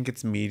do think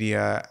it's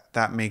media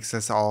that makes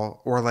us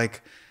all, or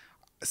like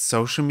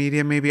social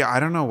media maybe. I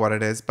don't know what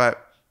it is,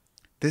 but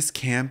this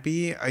can't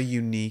be a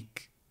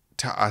unique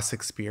to us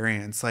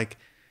experience. Like,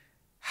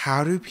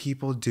 how do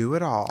people do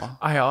it all?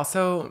 I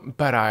also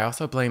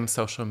blame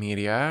social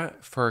media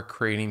for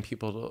creating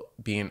people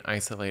being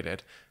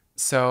isolated.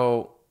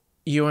 So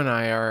you and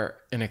I are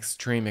an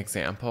extreme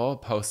example,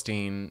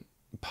 posting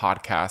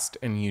podcast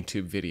and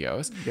YouTube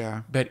videos.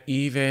 Yeah. But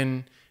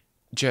even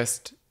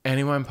just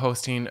anyone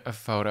posting a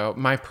photo,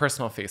 my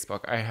personal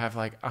Facebook, I have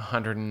like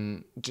 100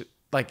 and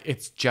like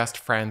it's just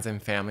friends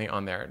and family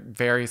on there,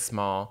 very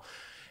small.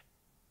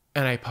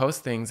 And I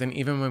post things. And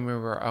even when we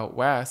were out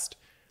west,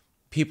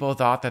 people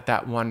thought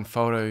that one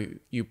photo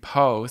you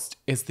post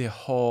is the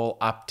whole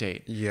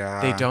update.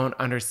 Yeah. They don't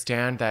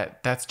understand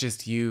that that's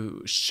just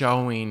you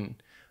showing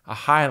a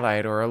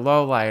highlight or a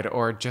low light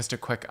or just a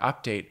quick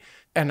update.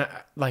 And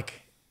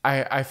like,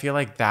 I feel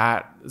like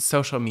that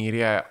social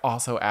media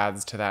also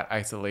adds to that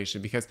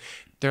isolation because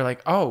they're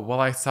like, oh, well,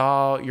 I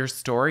saw your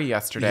story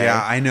yesterday.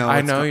 Yeah, I know.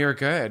 I know you're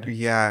good.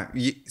 Yeah.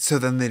 So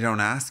then they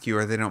don't ask you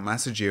or they don't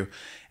message you.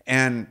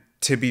 And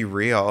to be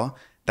real,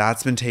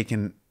 that's been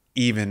taken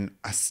even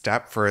a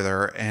step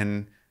further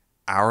in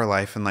our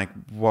life and like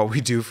what we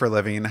do for a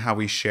living and how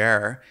we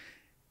share.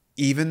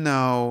 Even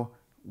though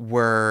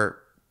we're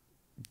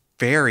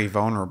very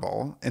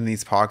vulnerable in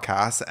these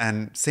podcasts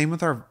and same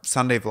with our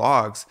Sunday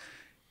vlogs,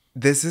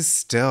 this is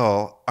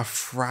still a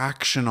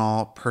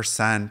fractional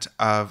percent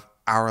of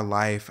our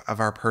life,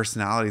 of our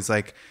personalities.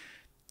 Like,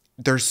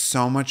 there's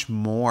so much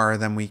more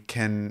than we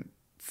can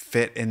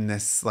fit in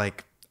this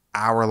like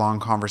hour-long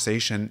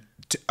conversation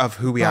of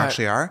who we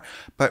actually are.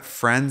 But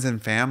friends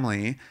and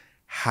family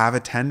have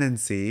a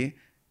tendency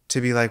to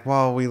be like,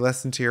 well, we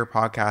listened to your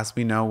podcast.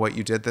 We know what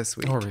you did this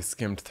week. Or we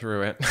skimmed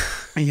through it.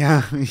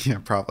 Yeah,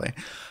 probably.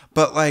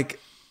 But like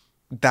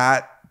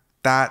that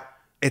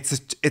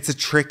it's a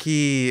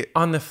tricky.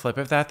 On the flip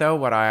of that though,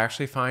 what I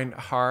actually find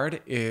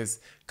hard is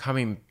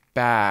coming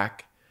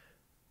back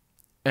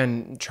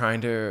and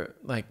trying to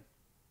like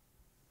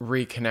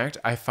reconnect.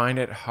 I find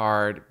it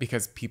hard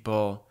because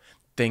people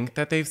think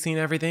that they've seen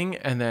everything,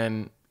 and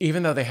then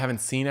even though they haven't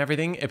seen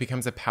everything, it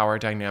becomes a power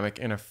dynamic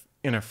in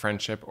a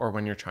friendship or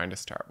when you're trying to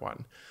start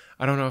one.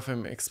 I don't know if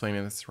I'm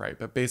explaining this right,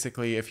 but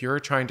basically if you're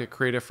trying to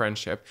create a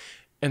friendship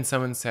and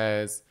someone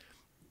says,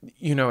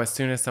 you know, as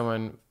soon as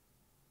someone,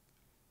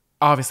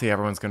 obviously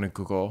everyone's going to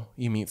Google,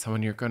 you meet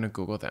someone, you're going to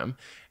Google them.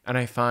 And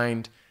I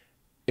find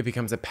it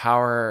becomes a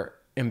power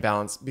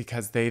imbalance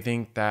because they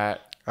think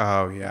that,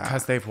 oh yeah,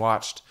 because they've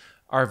watched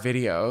our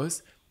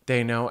videos,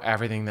 they know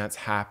everything that's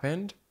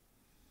happened.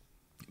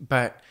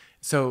 But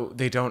so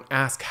they don't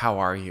ask, how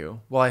are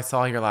you? Well, I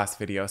saw your last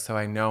video, so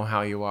I know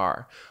how you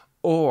are.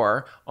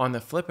 Or on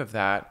the flip of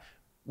that,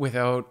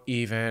 without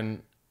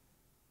even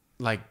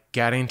like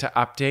getting to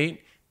update,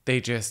 they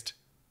just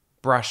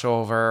brush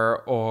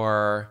over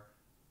or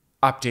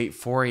update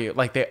for you.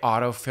 Like they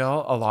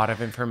autofill a lot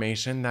of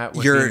information that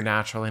would be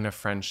natural in a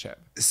friendship.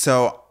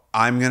 So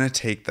I'm going to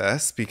take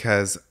this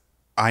because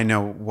I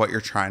know what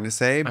you're trying to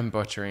say. I'm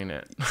butchering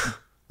it.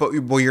 But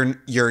well,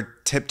 you're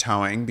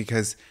tiptoeing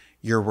because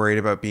you're worried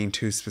about being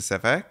too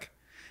specific.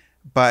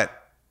 But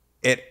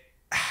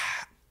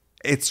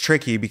it's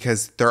tricky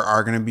because there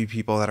are going to be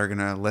people that are going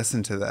to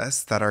listen to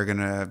this that are going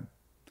to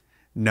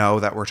know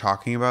that we're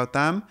talking about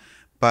them.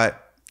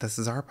 But this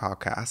is our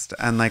podcast.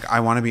 And like, I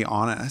want to be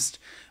honest,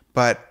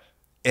 but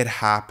it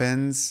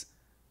happens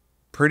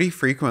pretty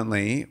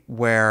frequently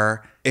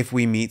where if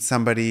we meet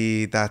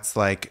somebody that's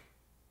like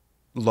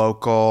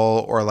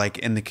local or like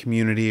in the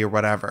community or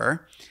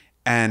whatever,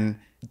 and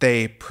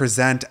they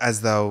present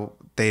as though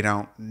they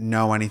don't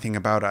know anything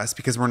about us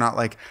because we're not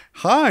like,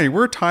 hi,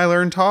 we're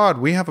Tyler and Todd.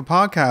 We have a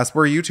podcast.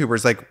 We're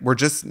YouTubers. Like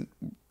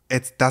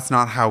that's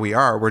not how we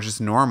are. We're just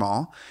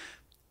normal.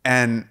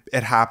 And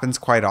it happens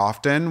quite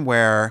often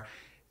where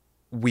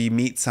we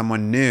meet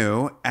someone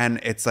new and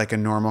it's like a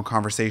normal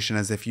conversation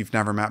as if you've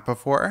never met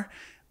before.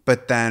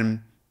 But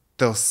then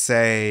they'll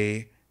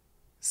say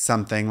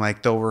something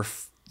like they'll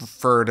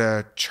refer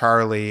to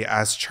Charlie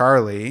as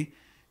Charlie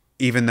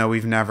even though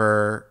we've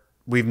never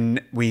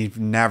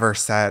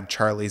said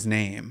Charlie's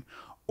name,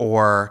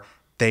 or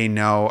they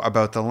know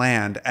about the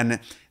land. And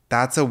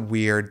that's a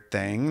weird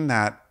thing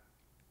that,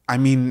 I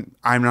mean,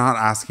 I'm not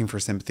asking for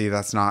sympathy.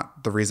 That's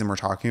not the reason we're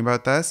talking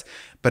about this,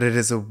 but it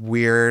is a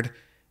weird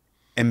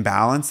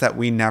imbalance that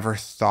we never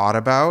thought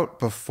about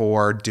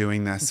before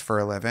doing this for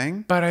a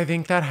living. But I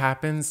think that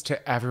happens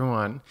to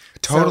everyone.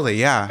 Totally,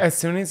 yeah. As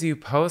soon as you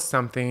post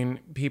something,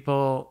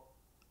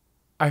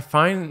 I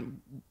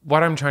find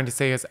what I'm trying to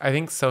say is I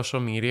think social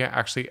media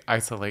actually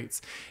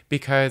isolates,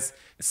 because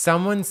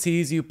someone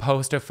sees you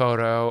post a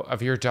photo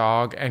of your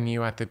dog and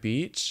you at the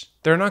beach.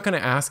 They're not going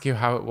to ask you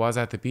how it was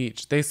at the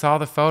beach. They saw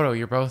the photo.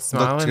 You're both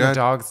smiling. The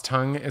dog's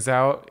tongue is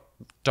out.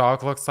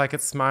 Dog looks like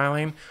it's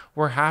smiling.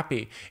 We're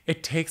happy.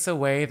 It takes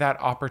away that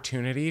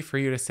opportunity for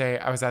you to say,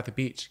 I was at the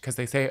beach, because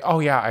they say, oh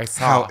yeah, I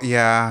saw.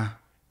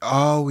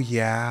 Oh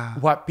yeah.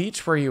 What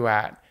beach were you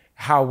at?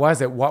 How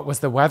was it? What was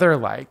the weather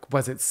like?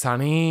 Was it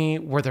sunny?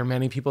 Were there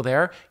many people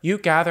there? You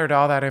gathered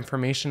all that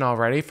information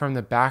already from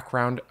the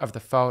background of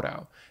the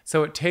photo.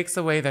 So it takes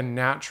away the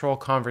natural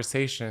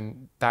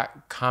conversation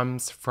that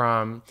comes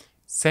from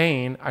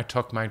saying, I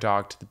took my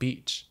dog to the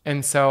beach.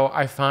 And so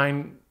I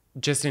find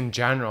just in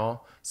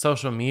general,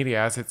 social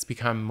media, as it's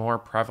become more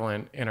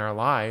prevalent in our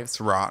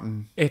lives,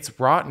 It's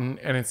rotten,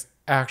 and it's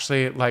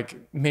actually like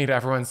made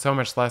everyone so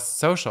much less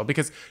social,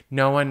 because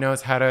no one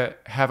knows how to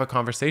have a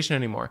conversation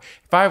anymore.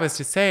 If I was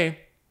to say,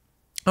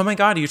 oh my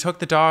God, you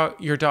took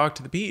your dog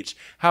to the beach.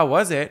 How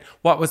was it?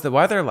 What was the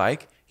weather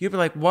like? You'd be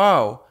like,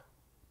 whoa,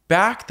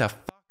 back the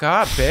fuck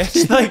up,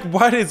 bitch. Like,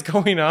 what is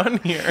going on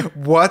here?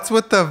 What's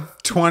with the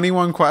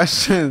 21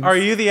 questions? Are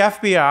you the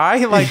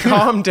FBI? Like,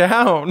 calm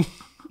down.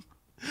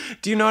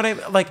 Do you know what I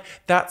mean? Like,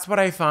 that's what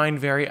I find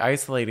very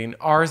isolating.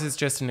 Ours is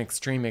just an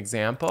extreme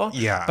example.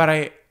 Yeah.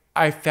 But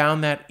I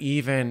found that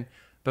even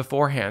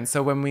beforehand.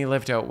 So when we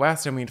lived out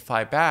west and we'd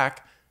fly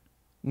back,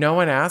 no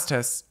one asked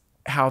us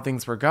how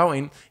things were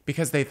going,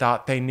 because they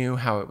thought they knew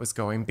how it was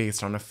going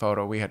based on a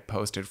photo we had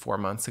posted 4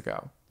 months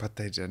ago. But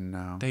they didn't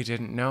know. They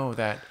didn't know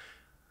that,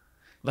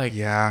 like,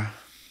 yeah,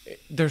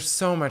 there's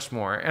so much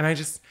more. And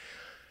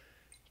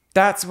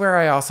that's where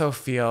I also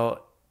feel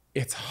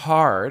it's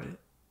hard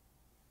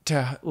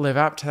to live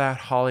up to that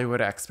Hollywood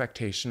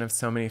expectation of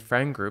so many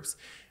friend groups,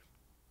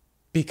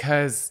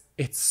 because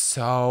it's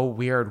so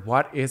weird.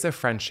 What is a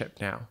friendship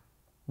now?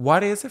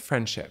 What is a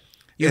friendship?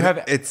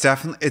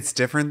 It's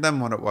different than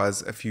what it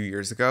was a few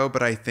years ago,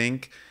 but I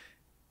think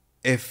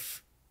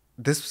if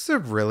this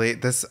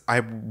was I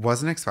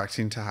wasn't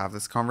expecting to have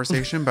this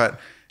conversation, but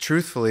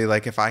truthfully,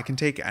 like, if I can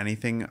take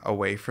anything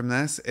away from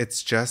this,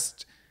 it's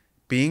just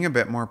being a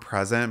bit more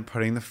present,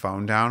 putting the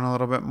phone down a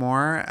little bit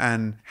more,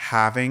 and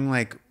having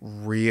like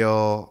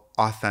real,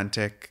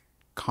 authentic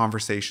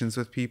conversations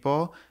with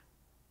people.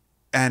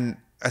 And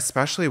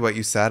especially what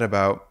you said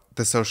about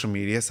the social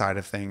media side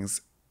of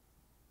things.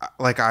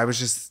 Like, I was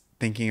just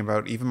thinking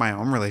about even my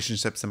own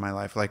relationships in my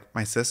life. Like,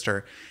 my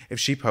sister, if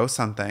she posts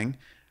something,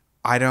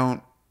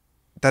 that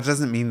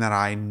doesn't mean that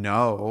I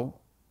know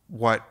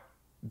what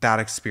that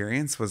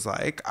experience was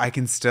like. I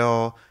can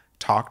still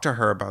talk to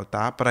her about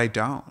that, but I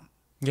don't.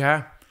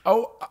 Yeah.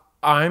 Oh,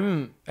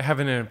 I'm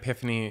having an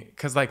epiphany,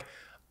 because like,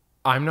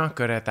 I'm not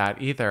good at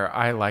that either.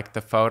 I like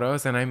the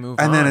photos and I move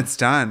on. And then it's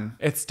done.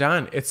 It's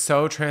done. It's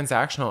so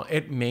transactional.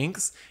 It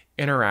makes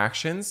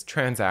interactions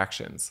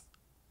transactions.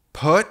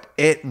 Put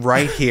it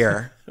right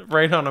here.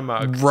 Right on a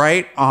mug.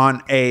 Right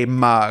on a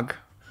mug.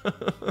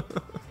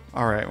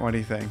 All right. What do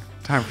you think?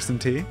 Time for some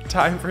tea?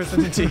 Time for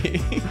some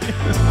tea.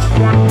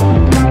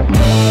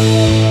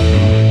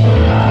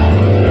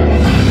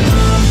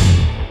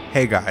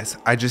 Hey guys,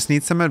 I just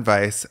need some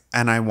advice,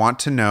 and I want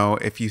to know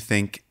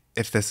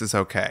if this is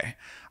okay.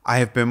 I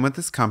have been with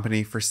this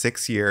company for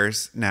 6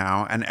 years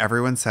now, and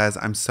everyone says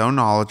I'm so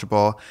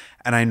knowledgeable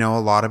and I know a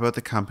lot about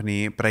the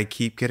company, but I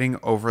keep getting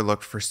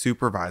overlooked for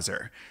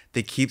supervisor.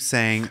 They keep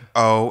saying,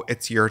 oh,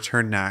 it's your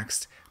turn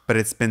next, but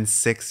it's been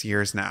 6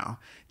 years now.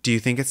 Do you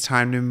think it's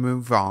time to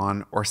move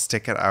on or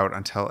stick it out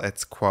until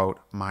it's, quote,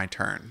 my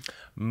turn?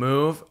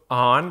 Move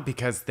on,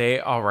 because they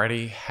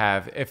already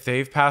have. If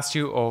they've passed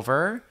you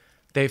over,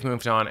 they've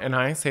moved on. And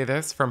I say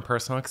this from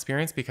personal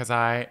experience, because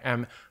I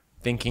am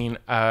thinking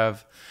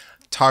of...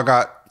 Todd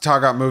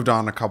got moved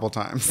on a couple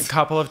times. A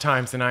couple of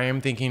times. And I am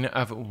thinking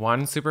of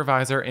one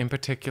supervisor in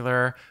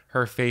particular.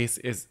 Her face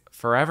is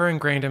forever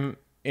ingrained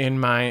in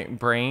my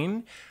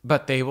brain.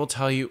 But they will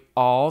tell you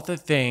all the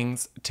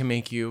things to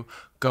make you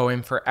go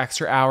in for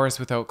extra hours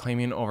without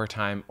claiming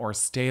overtime, or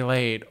stay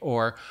late,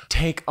 or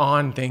take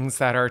on things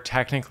that are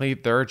technically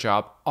their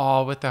job,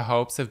 all with the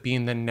hopes of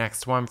being the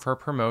next one for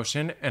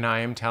promotion. And I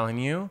am telling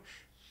you,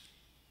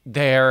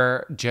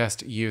 they're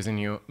just using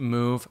you.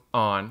 Move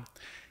on.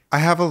 I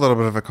have a little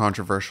bit of a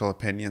controversial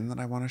opinion that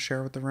I want to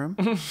share with the room.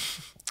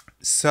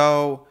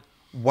 So,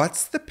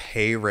 what's the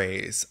pay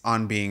raise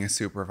on being a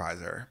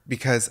supervisor?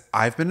 Because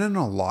I've been in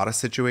a lot of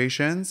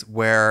situations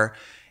where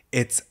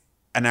it's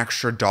an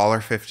extra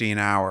 $1.50 an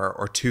hour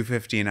or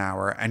 $2.50 an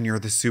hour, and you're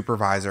the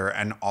supervisor,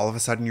 and all of a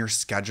sudden you're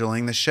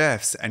scheduling the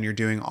shifts and you're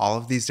doing all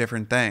of these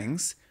different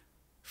things,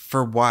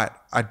 For what?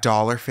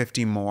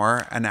 $1.50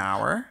 more an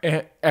hour?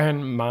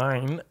 And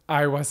mine,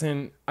 I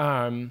wasn't,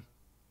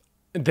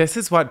 this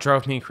is what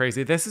drove me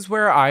crazy. This is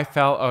where I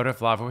fell out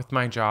of love with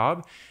my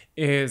job,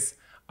 is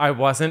I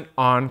wasn't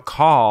on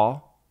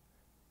call,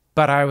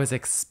 but I was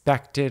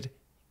expected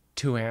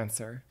to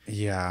answer.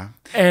 Yeah.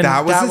 And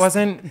that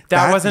wasn't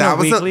a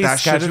weekly that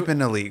schedule. should have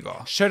been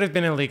illegal. Should have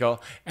been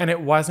illegal. And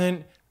it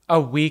wasn't a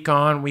week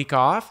on, week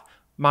off.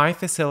 My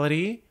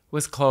facility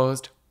was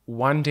closed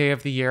one day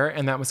of the year,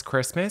 and that was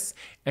Christmas.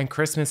 And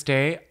Christmas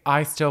Day,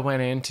 I still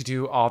went in to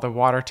do all the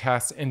water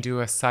tests and do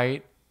a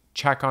site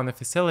check on the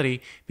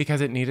facility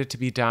because it needed to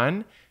be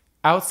done.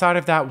 Outside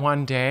of that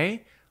one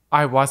day,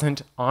 I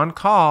wasn't on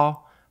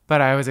call, but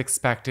I was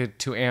expected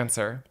to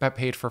answer, but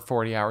paid for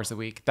 40 hours a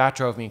week. That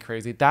drove me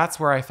crazy. That's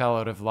where I fell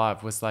out of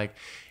love, was like,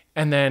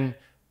 and then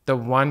the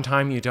one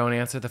time you don't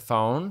answer the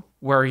phone,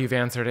 where you've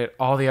answered it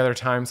all the other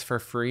times for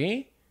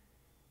free,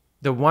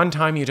 the one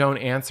time you don't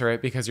answer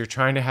it because you're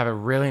trying to have a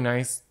really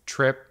nice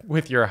trip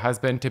with your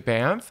husband to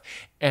Banff,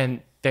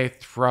 and they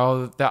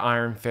throw the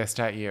iron fist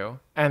at you.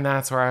 And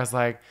that's where I was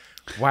like,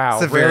 wow,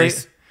 it's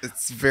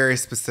a very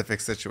specific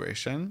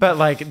situation. But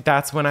like,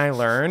 that's when I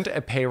learned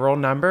a payroll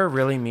number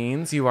really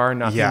means you are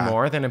nothing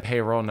more than a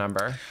payroll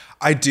number.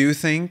 I do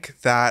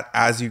think that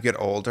as you get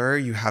older,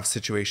 you have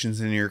situations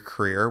in your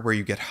career where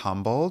you get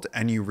humbled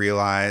and you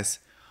realize,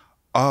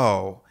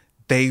 oh,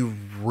 they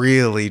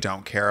really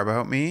don't care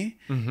about me.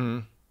 Mm-hmm.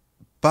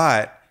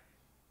 But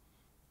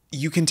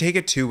you can take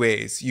it two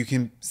ways. You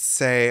can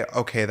say,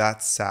 okay,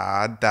 that's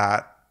sad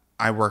that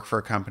I work for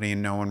a company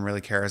and no one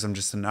really cares. I'm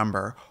just a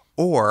number.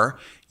 Or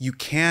you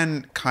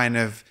can kind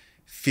of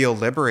feel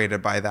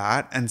liberated by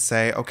that and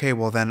say, okay,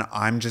 well, then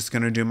I'm just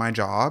going to do my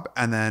job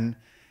and then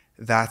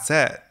that's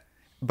it.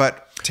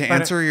 But to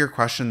answer your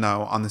question,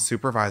 though, on the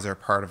supervisor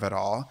part of it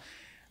all,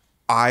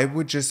 I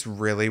would just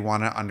really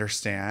want to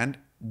understand,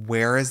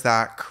 where is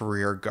that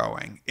career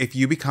going? If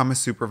you become a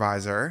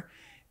supervisor,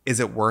 is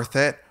it worth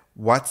it?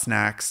 What's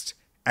next?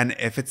 And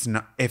if it's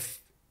not, if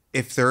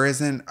there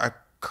isn't a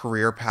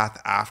career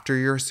path after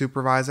you're a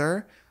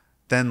supervisor,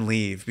 then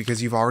leave,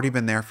 because you've already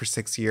been there for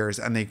 6 years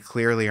and they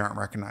clearly aren't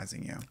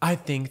recognizing you. I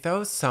think,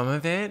 though, some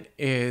of it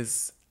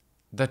is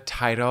the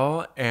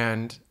title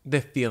and the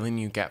feeling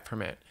you get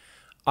from it.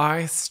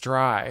 I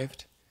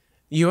strived.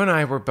 You and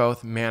I were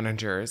both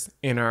managers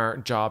in our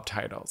job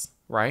titles,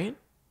 right?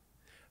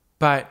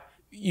 But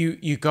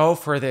you go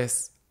for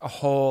this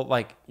whole,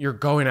 like, you're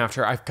going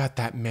after, I've got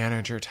that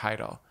manager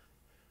title.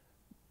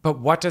 But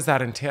what does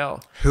that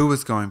entail? Who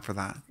was going for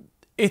that?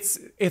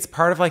 It's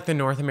part of like the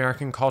North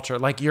American culture.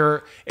 Like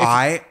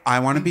I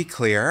want to be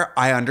clear.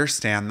 I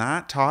understand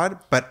that, Todd,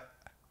 but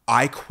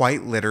I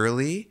quite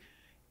literally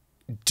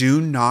do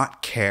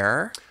not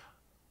care.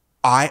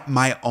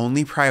 My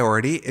only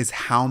priority is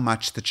how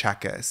much the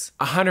check is.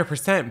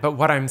 100%. But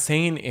what I'm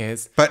saying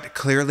is, but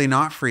clearly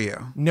not for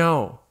you.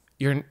 No,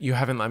 you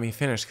haven't let me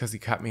finish because you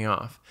cut me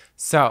off.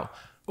 So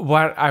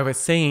what I was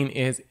saying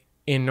is,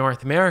 in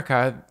North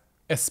America,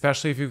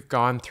 especially if you've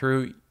gone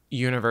through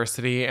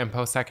university and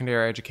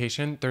post-secondary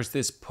education, there's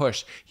this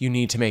push. You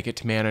need to make it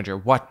to manager.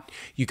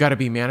 You got to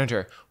be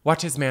manager. What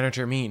does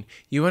manager mean?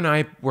 You and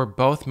I were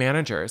both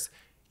managers.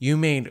 You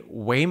made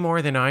way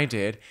more than I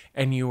did,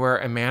 and you were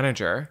a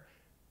manager,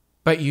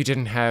 but you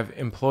didn't have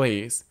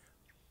employees.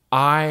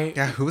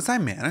 Who was I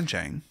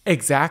managing?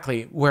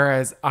 Exactly.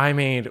 Whereas I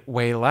made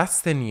way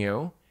less than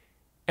you,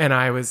 and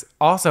I was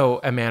also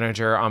a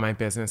manager on my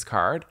business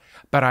card,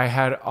 but I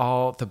had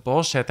all the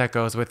bullshit that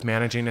goes with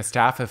managing a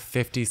staff of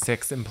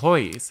 56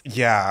 employees.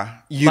 Yeah.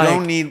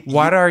 Don't need...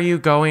 What are you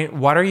going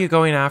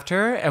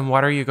after, and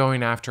what are you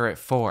going after it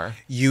for?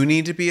 You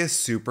need to be a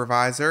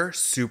supervisor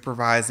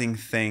supervising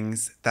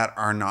things that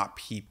are not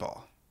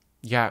people.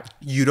 Yeah.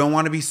 You don't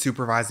want to be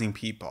supervising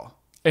people.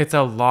 It's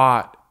a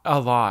lot.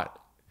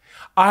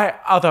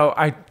 Although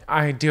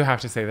I do have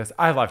to say this,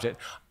 I loved it.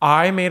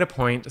 I made a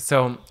point,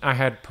 so I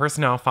had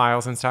personnel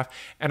files and stuff,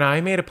 and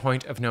I made a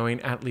point of knowing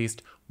at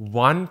least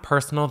one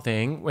personal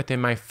thing within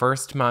my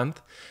first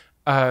month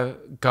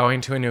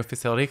going to a new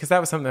facility, because that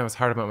was something that was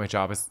hard about my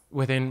job, is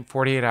within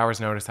 48 hours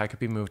notice, I could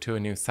be moved to a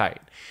new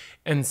site.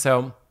 And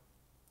so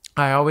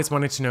I always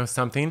wanted to know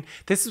something.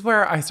 This is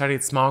where I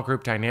studied small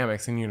group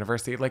dynamics in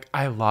university. Like,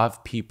 I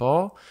love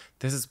people.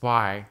 This is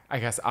why I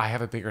guess I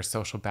have a bigger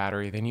social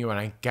battery than you, and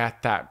I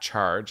get that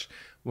charge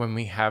when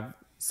we have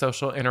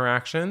social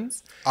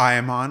interactions. I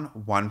am on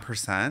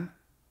 1%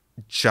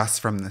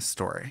 just from this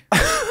story.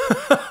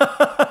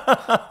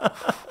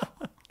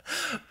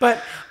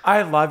 But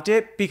I loved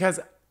it because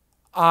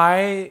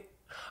I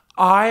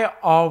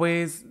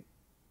always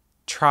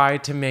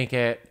tried to make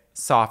it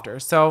softer.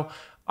 So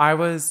I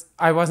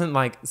wasn't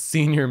like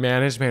senior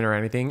management or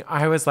anything.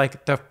 I was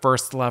like the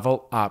first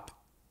level up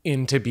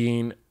into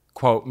being,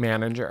 quote,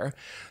 manager.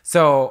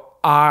 So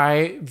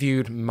I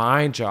viewed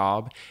my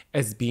job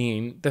as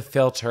being the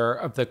filter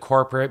of the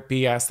corporate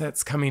BS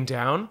that's coming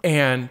down,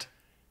 and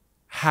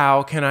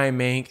how can I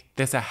make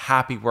this a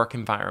happy work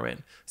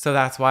environment? So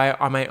that's why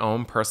on my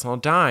own personal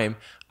dime,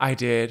 I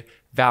did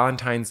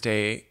Valentine's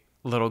Day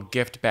little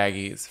gift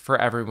baggies for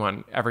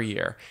everyone every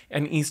year,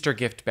 and Easter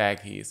gift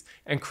baggies,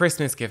 and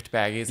Christmas gift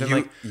baggies, and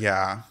You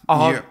that.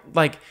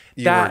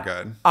 were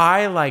good.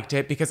 I liked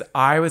it because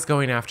I was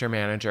going after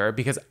manager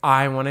because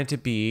I wanted to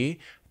be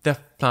the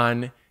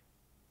fun,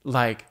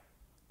 like,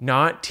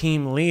 not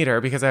team leader,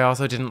 because I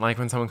also didn't like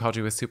when someone called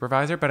you a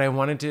supervisor, but I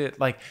wanted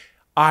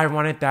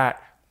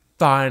that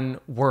fun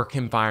work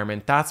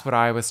environment. That's what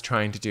I was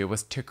trying to do,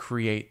 was to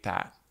create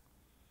that.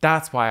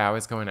 That's why I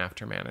was going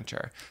after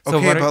manager. So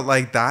okay, but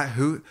like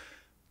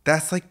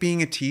that's like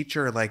being a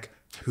teacher. Like,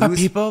 but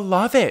people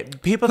love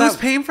it. Who's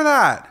paying for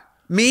that?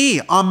 Me,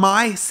 on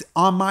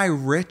my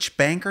rich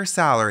banker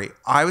salary.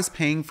 I was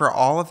paying for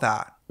all of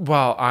that.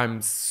 Well,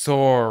 I'm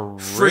sorry.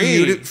 For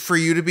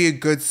you to be a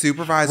good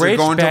supervisor.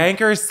 Rich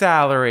banker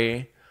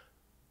salary.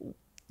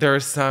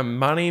 There's some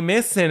money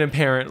missing,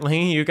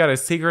 apparently. You got a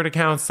secret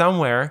account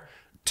somewhere.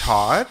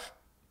 Todd,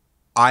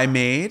 I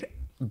made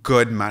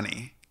good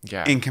money.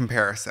 Yeah. In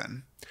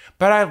comparison.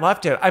 But I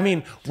loved it. I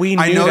mean, we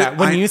knew that.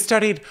 When you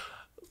studied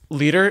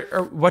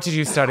what did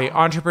you study?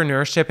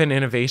 Entrepreneurship and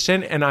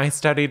innovation. And I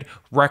studied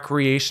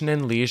recreation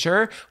and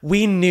leisure.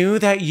 We knew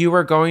that you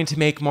were going to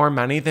make more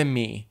money than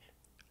me.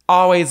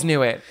 Always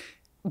knew it.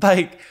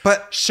 But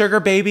sugar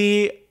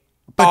baby,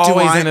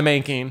 always in the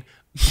making.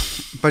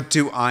 But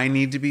do I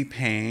need to be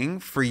paying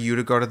for you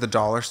to go to the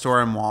dollar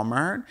store and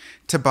Walmart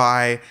to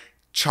buy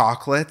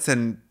chocolates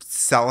and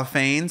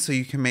cellophane so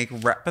you can make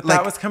but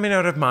that was coming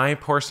out of my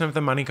portion of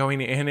the money going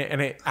in, and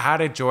it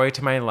added joy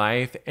to my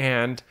life,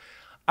 and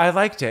I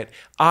liked it.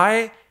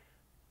 I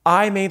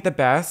made the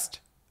best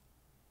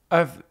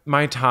of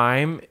my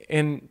time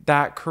in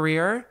that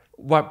career.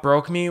 What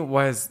broke me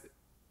was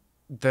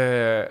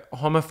the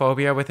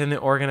homophobia within the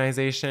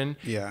organization,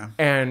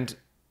 and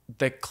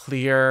the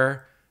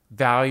clear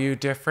value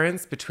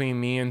difference between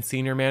me and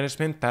senior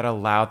management that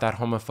allowed that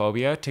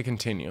homophobia to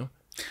continue.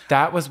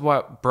 That was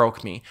what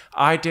broke me.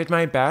 I did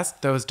my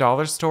best. Those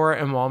dollar store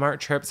and Walmart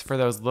trips for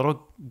those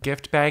little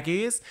gift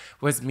baggies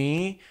was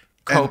me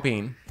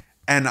coping.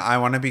 And I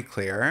want to be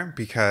clear,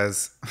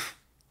 because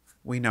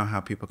we know how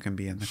people can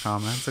be in the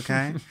comments,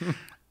 okay?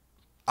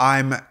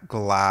 I'm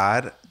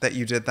glad that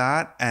you did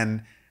that.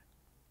 And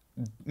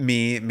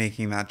me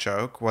making that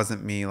joke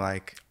wasn't me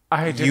like...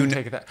 I didn't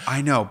take that.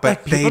 I know, but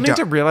like, people need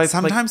to realize...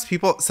 Sometimes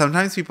people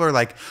are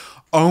like...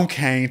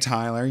 Okay,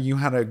 Tyler, you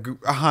had a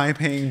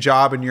high-paying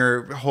job and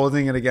you're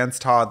holding it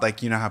against Todd.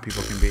 Like, you know how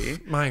people can be.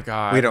 My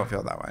God. We don't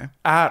feel that way.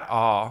 At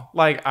all.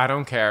 Like, I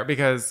don't care,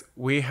 because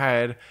we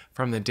had,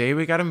 from the day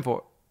we got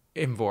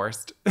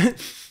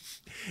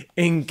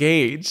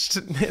engaged,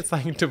 it's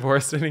like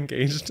divorced and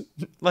engaged,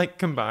 like,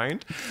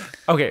 combined.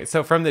 Okay,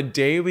 so from the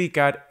day we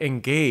got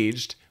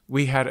engaged,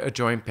 we had a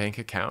joint bank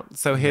account.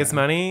 So his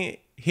money...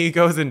 He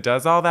goes and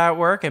does all that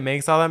work and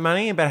makes all that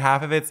money, but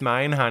half of it's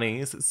mine,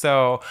 honeys.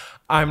 So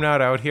I'm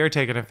not out here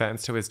taking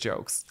offense to his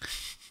jokes.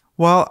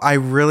 Well, I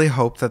really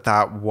hope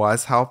that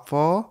was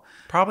helpful.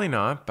 Probably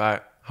not,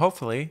 but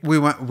hopefully.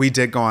 We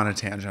did go on a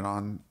tangent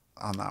on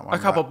that one. A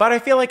couple, but I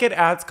feel like it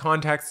adds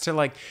context to,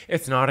 like,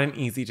 it's not an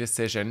easy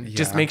decision. Yeah.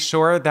 Just make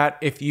sure that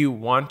if you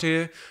want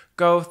to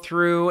go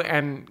through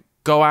and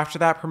go after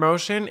that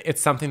promotion,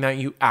 it's something that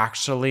you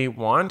actually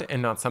want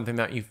and not something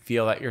that you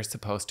feel that you're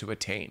supposed to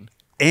attain.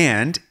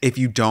 And if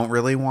you don't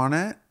really want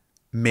it,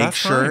 make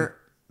sure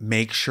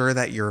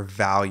that you're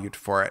valued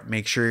for it.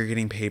 Make sure you're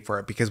getting paid for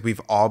it, because we've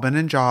all been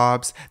in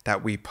jobs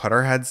that we put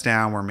our heads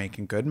down, we're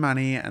making good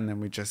money, and then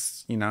we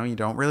just, you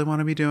don't really want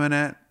to be doing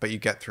it, but you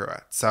get through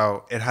it.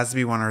 So it has to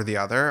be one or the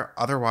other.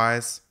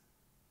 Otherwise,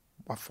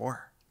 what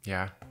for?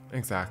 Yeah,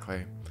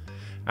 exactly.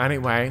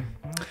 Anyway,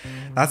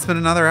 that's been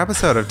another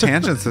episode of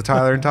Tangents with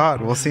Tyler and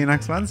Todd. We'll see you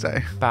next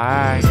Wednesday.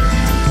 Bye.